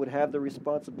son, would have the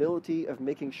responsibility of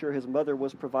making sure his mother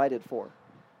was provided for.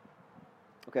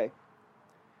 Okay?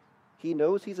 He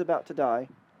knows he's about to die,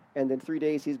 and then 3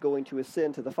 days he's going to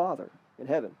ascend to the Father in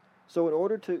heaven. So in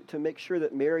order to make sure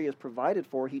that Mary is provided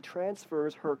for, he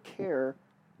transfers her care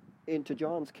into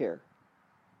John's care.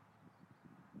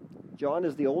 John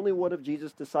is the only one of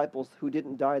Jesus' disciples who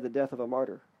didn't die the death of a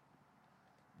martyr.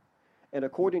 And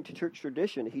according to church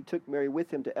tradition, he took Mary with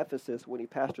him to Ephesus when he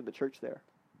pastored the church there.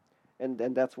 And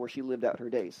that's where she lived out her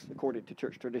days, according to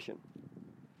church tradition.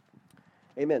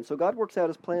 Amen. So God works out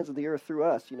his plans of the earth through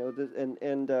us,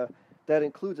 and that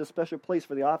includes a special place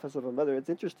for the office of a mother. It's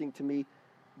interesting to me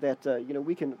that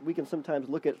we can sometimes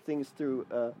look at things through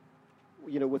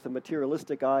with a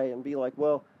materialistic eye and be like,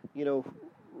 well,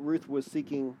 Ruth was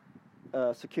seeking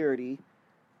security,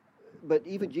 but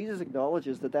even Jesus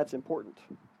acknowledges that that's important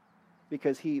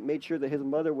because he made sure that his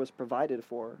mother was provided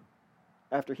for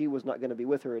after he was not going to be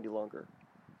with her any longer.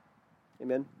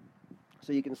 Amen.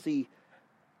 So you can see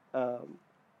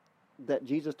that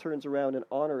Jesus turns around and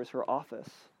honors her office,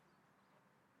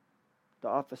 the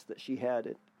office that she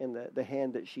had and the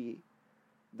hand that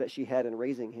she had in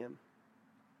raising him.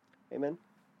 Amen.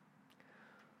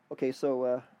 Okay,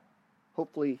 so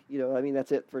hopefully,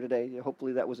 that's it for today.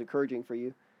 Hopefully that was encouraging for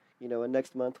you. And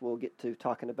next month we'll get to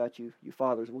talking about you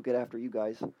fathers. We'll get after you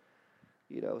guys.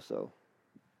 So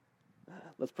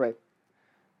let's pray.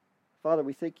 Father,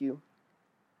 we thank you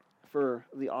for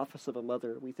the office of a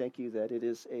mother. We thank you that it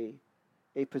is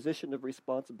a position of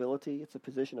responsibility. It's a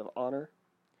position of honor.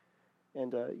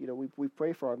 And, we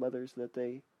pray for our mothers that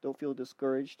they don't feel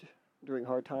discouraged during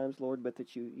hard times, Lord, but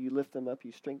that you lift them up,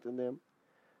 you strengthen them,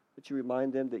 that you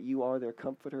remind them that you are their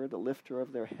comforter, the lifter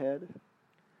of their head.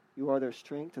 You are their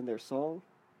strength and their song.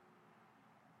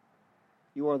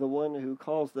 You are the one who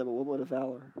calls them a woman of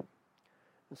valor.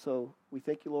 And so we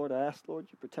thank you, Lord. I ask, Lord,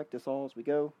 you protect us all as we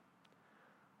go.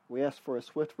 We ask for a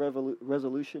swift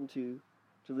resolution to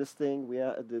this thing,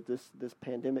 this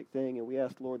pandemic thing, and we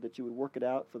ask, Lord, that you would work it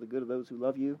out for the good of those who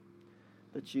love you,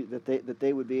 that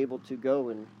they would be able to go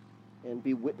and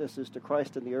be witnesses to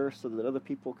Christ in the earth, so that other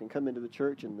people can come into the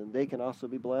church, and then they can also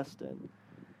be blessed,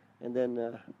 and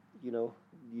then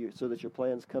so that your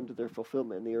plans come to their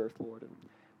fulfillment in the earth, Lord. And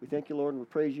we thank you, Lord, and we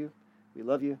praise you. We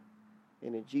love you,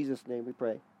 and in Jesus' name we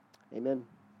pray. Amen.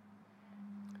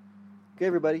 Okay,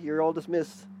 everybody, you're all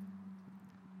dismissed.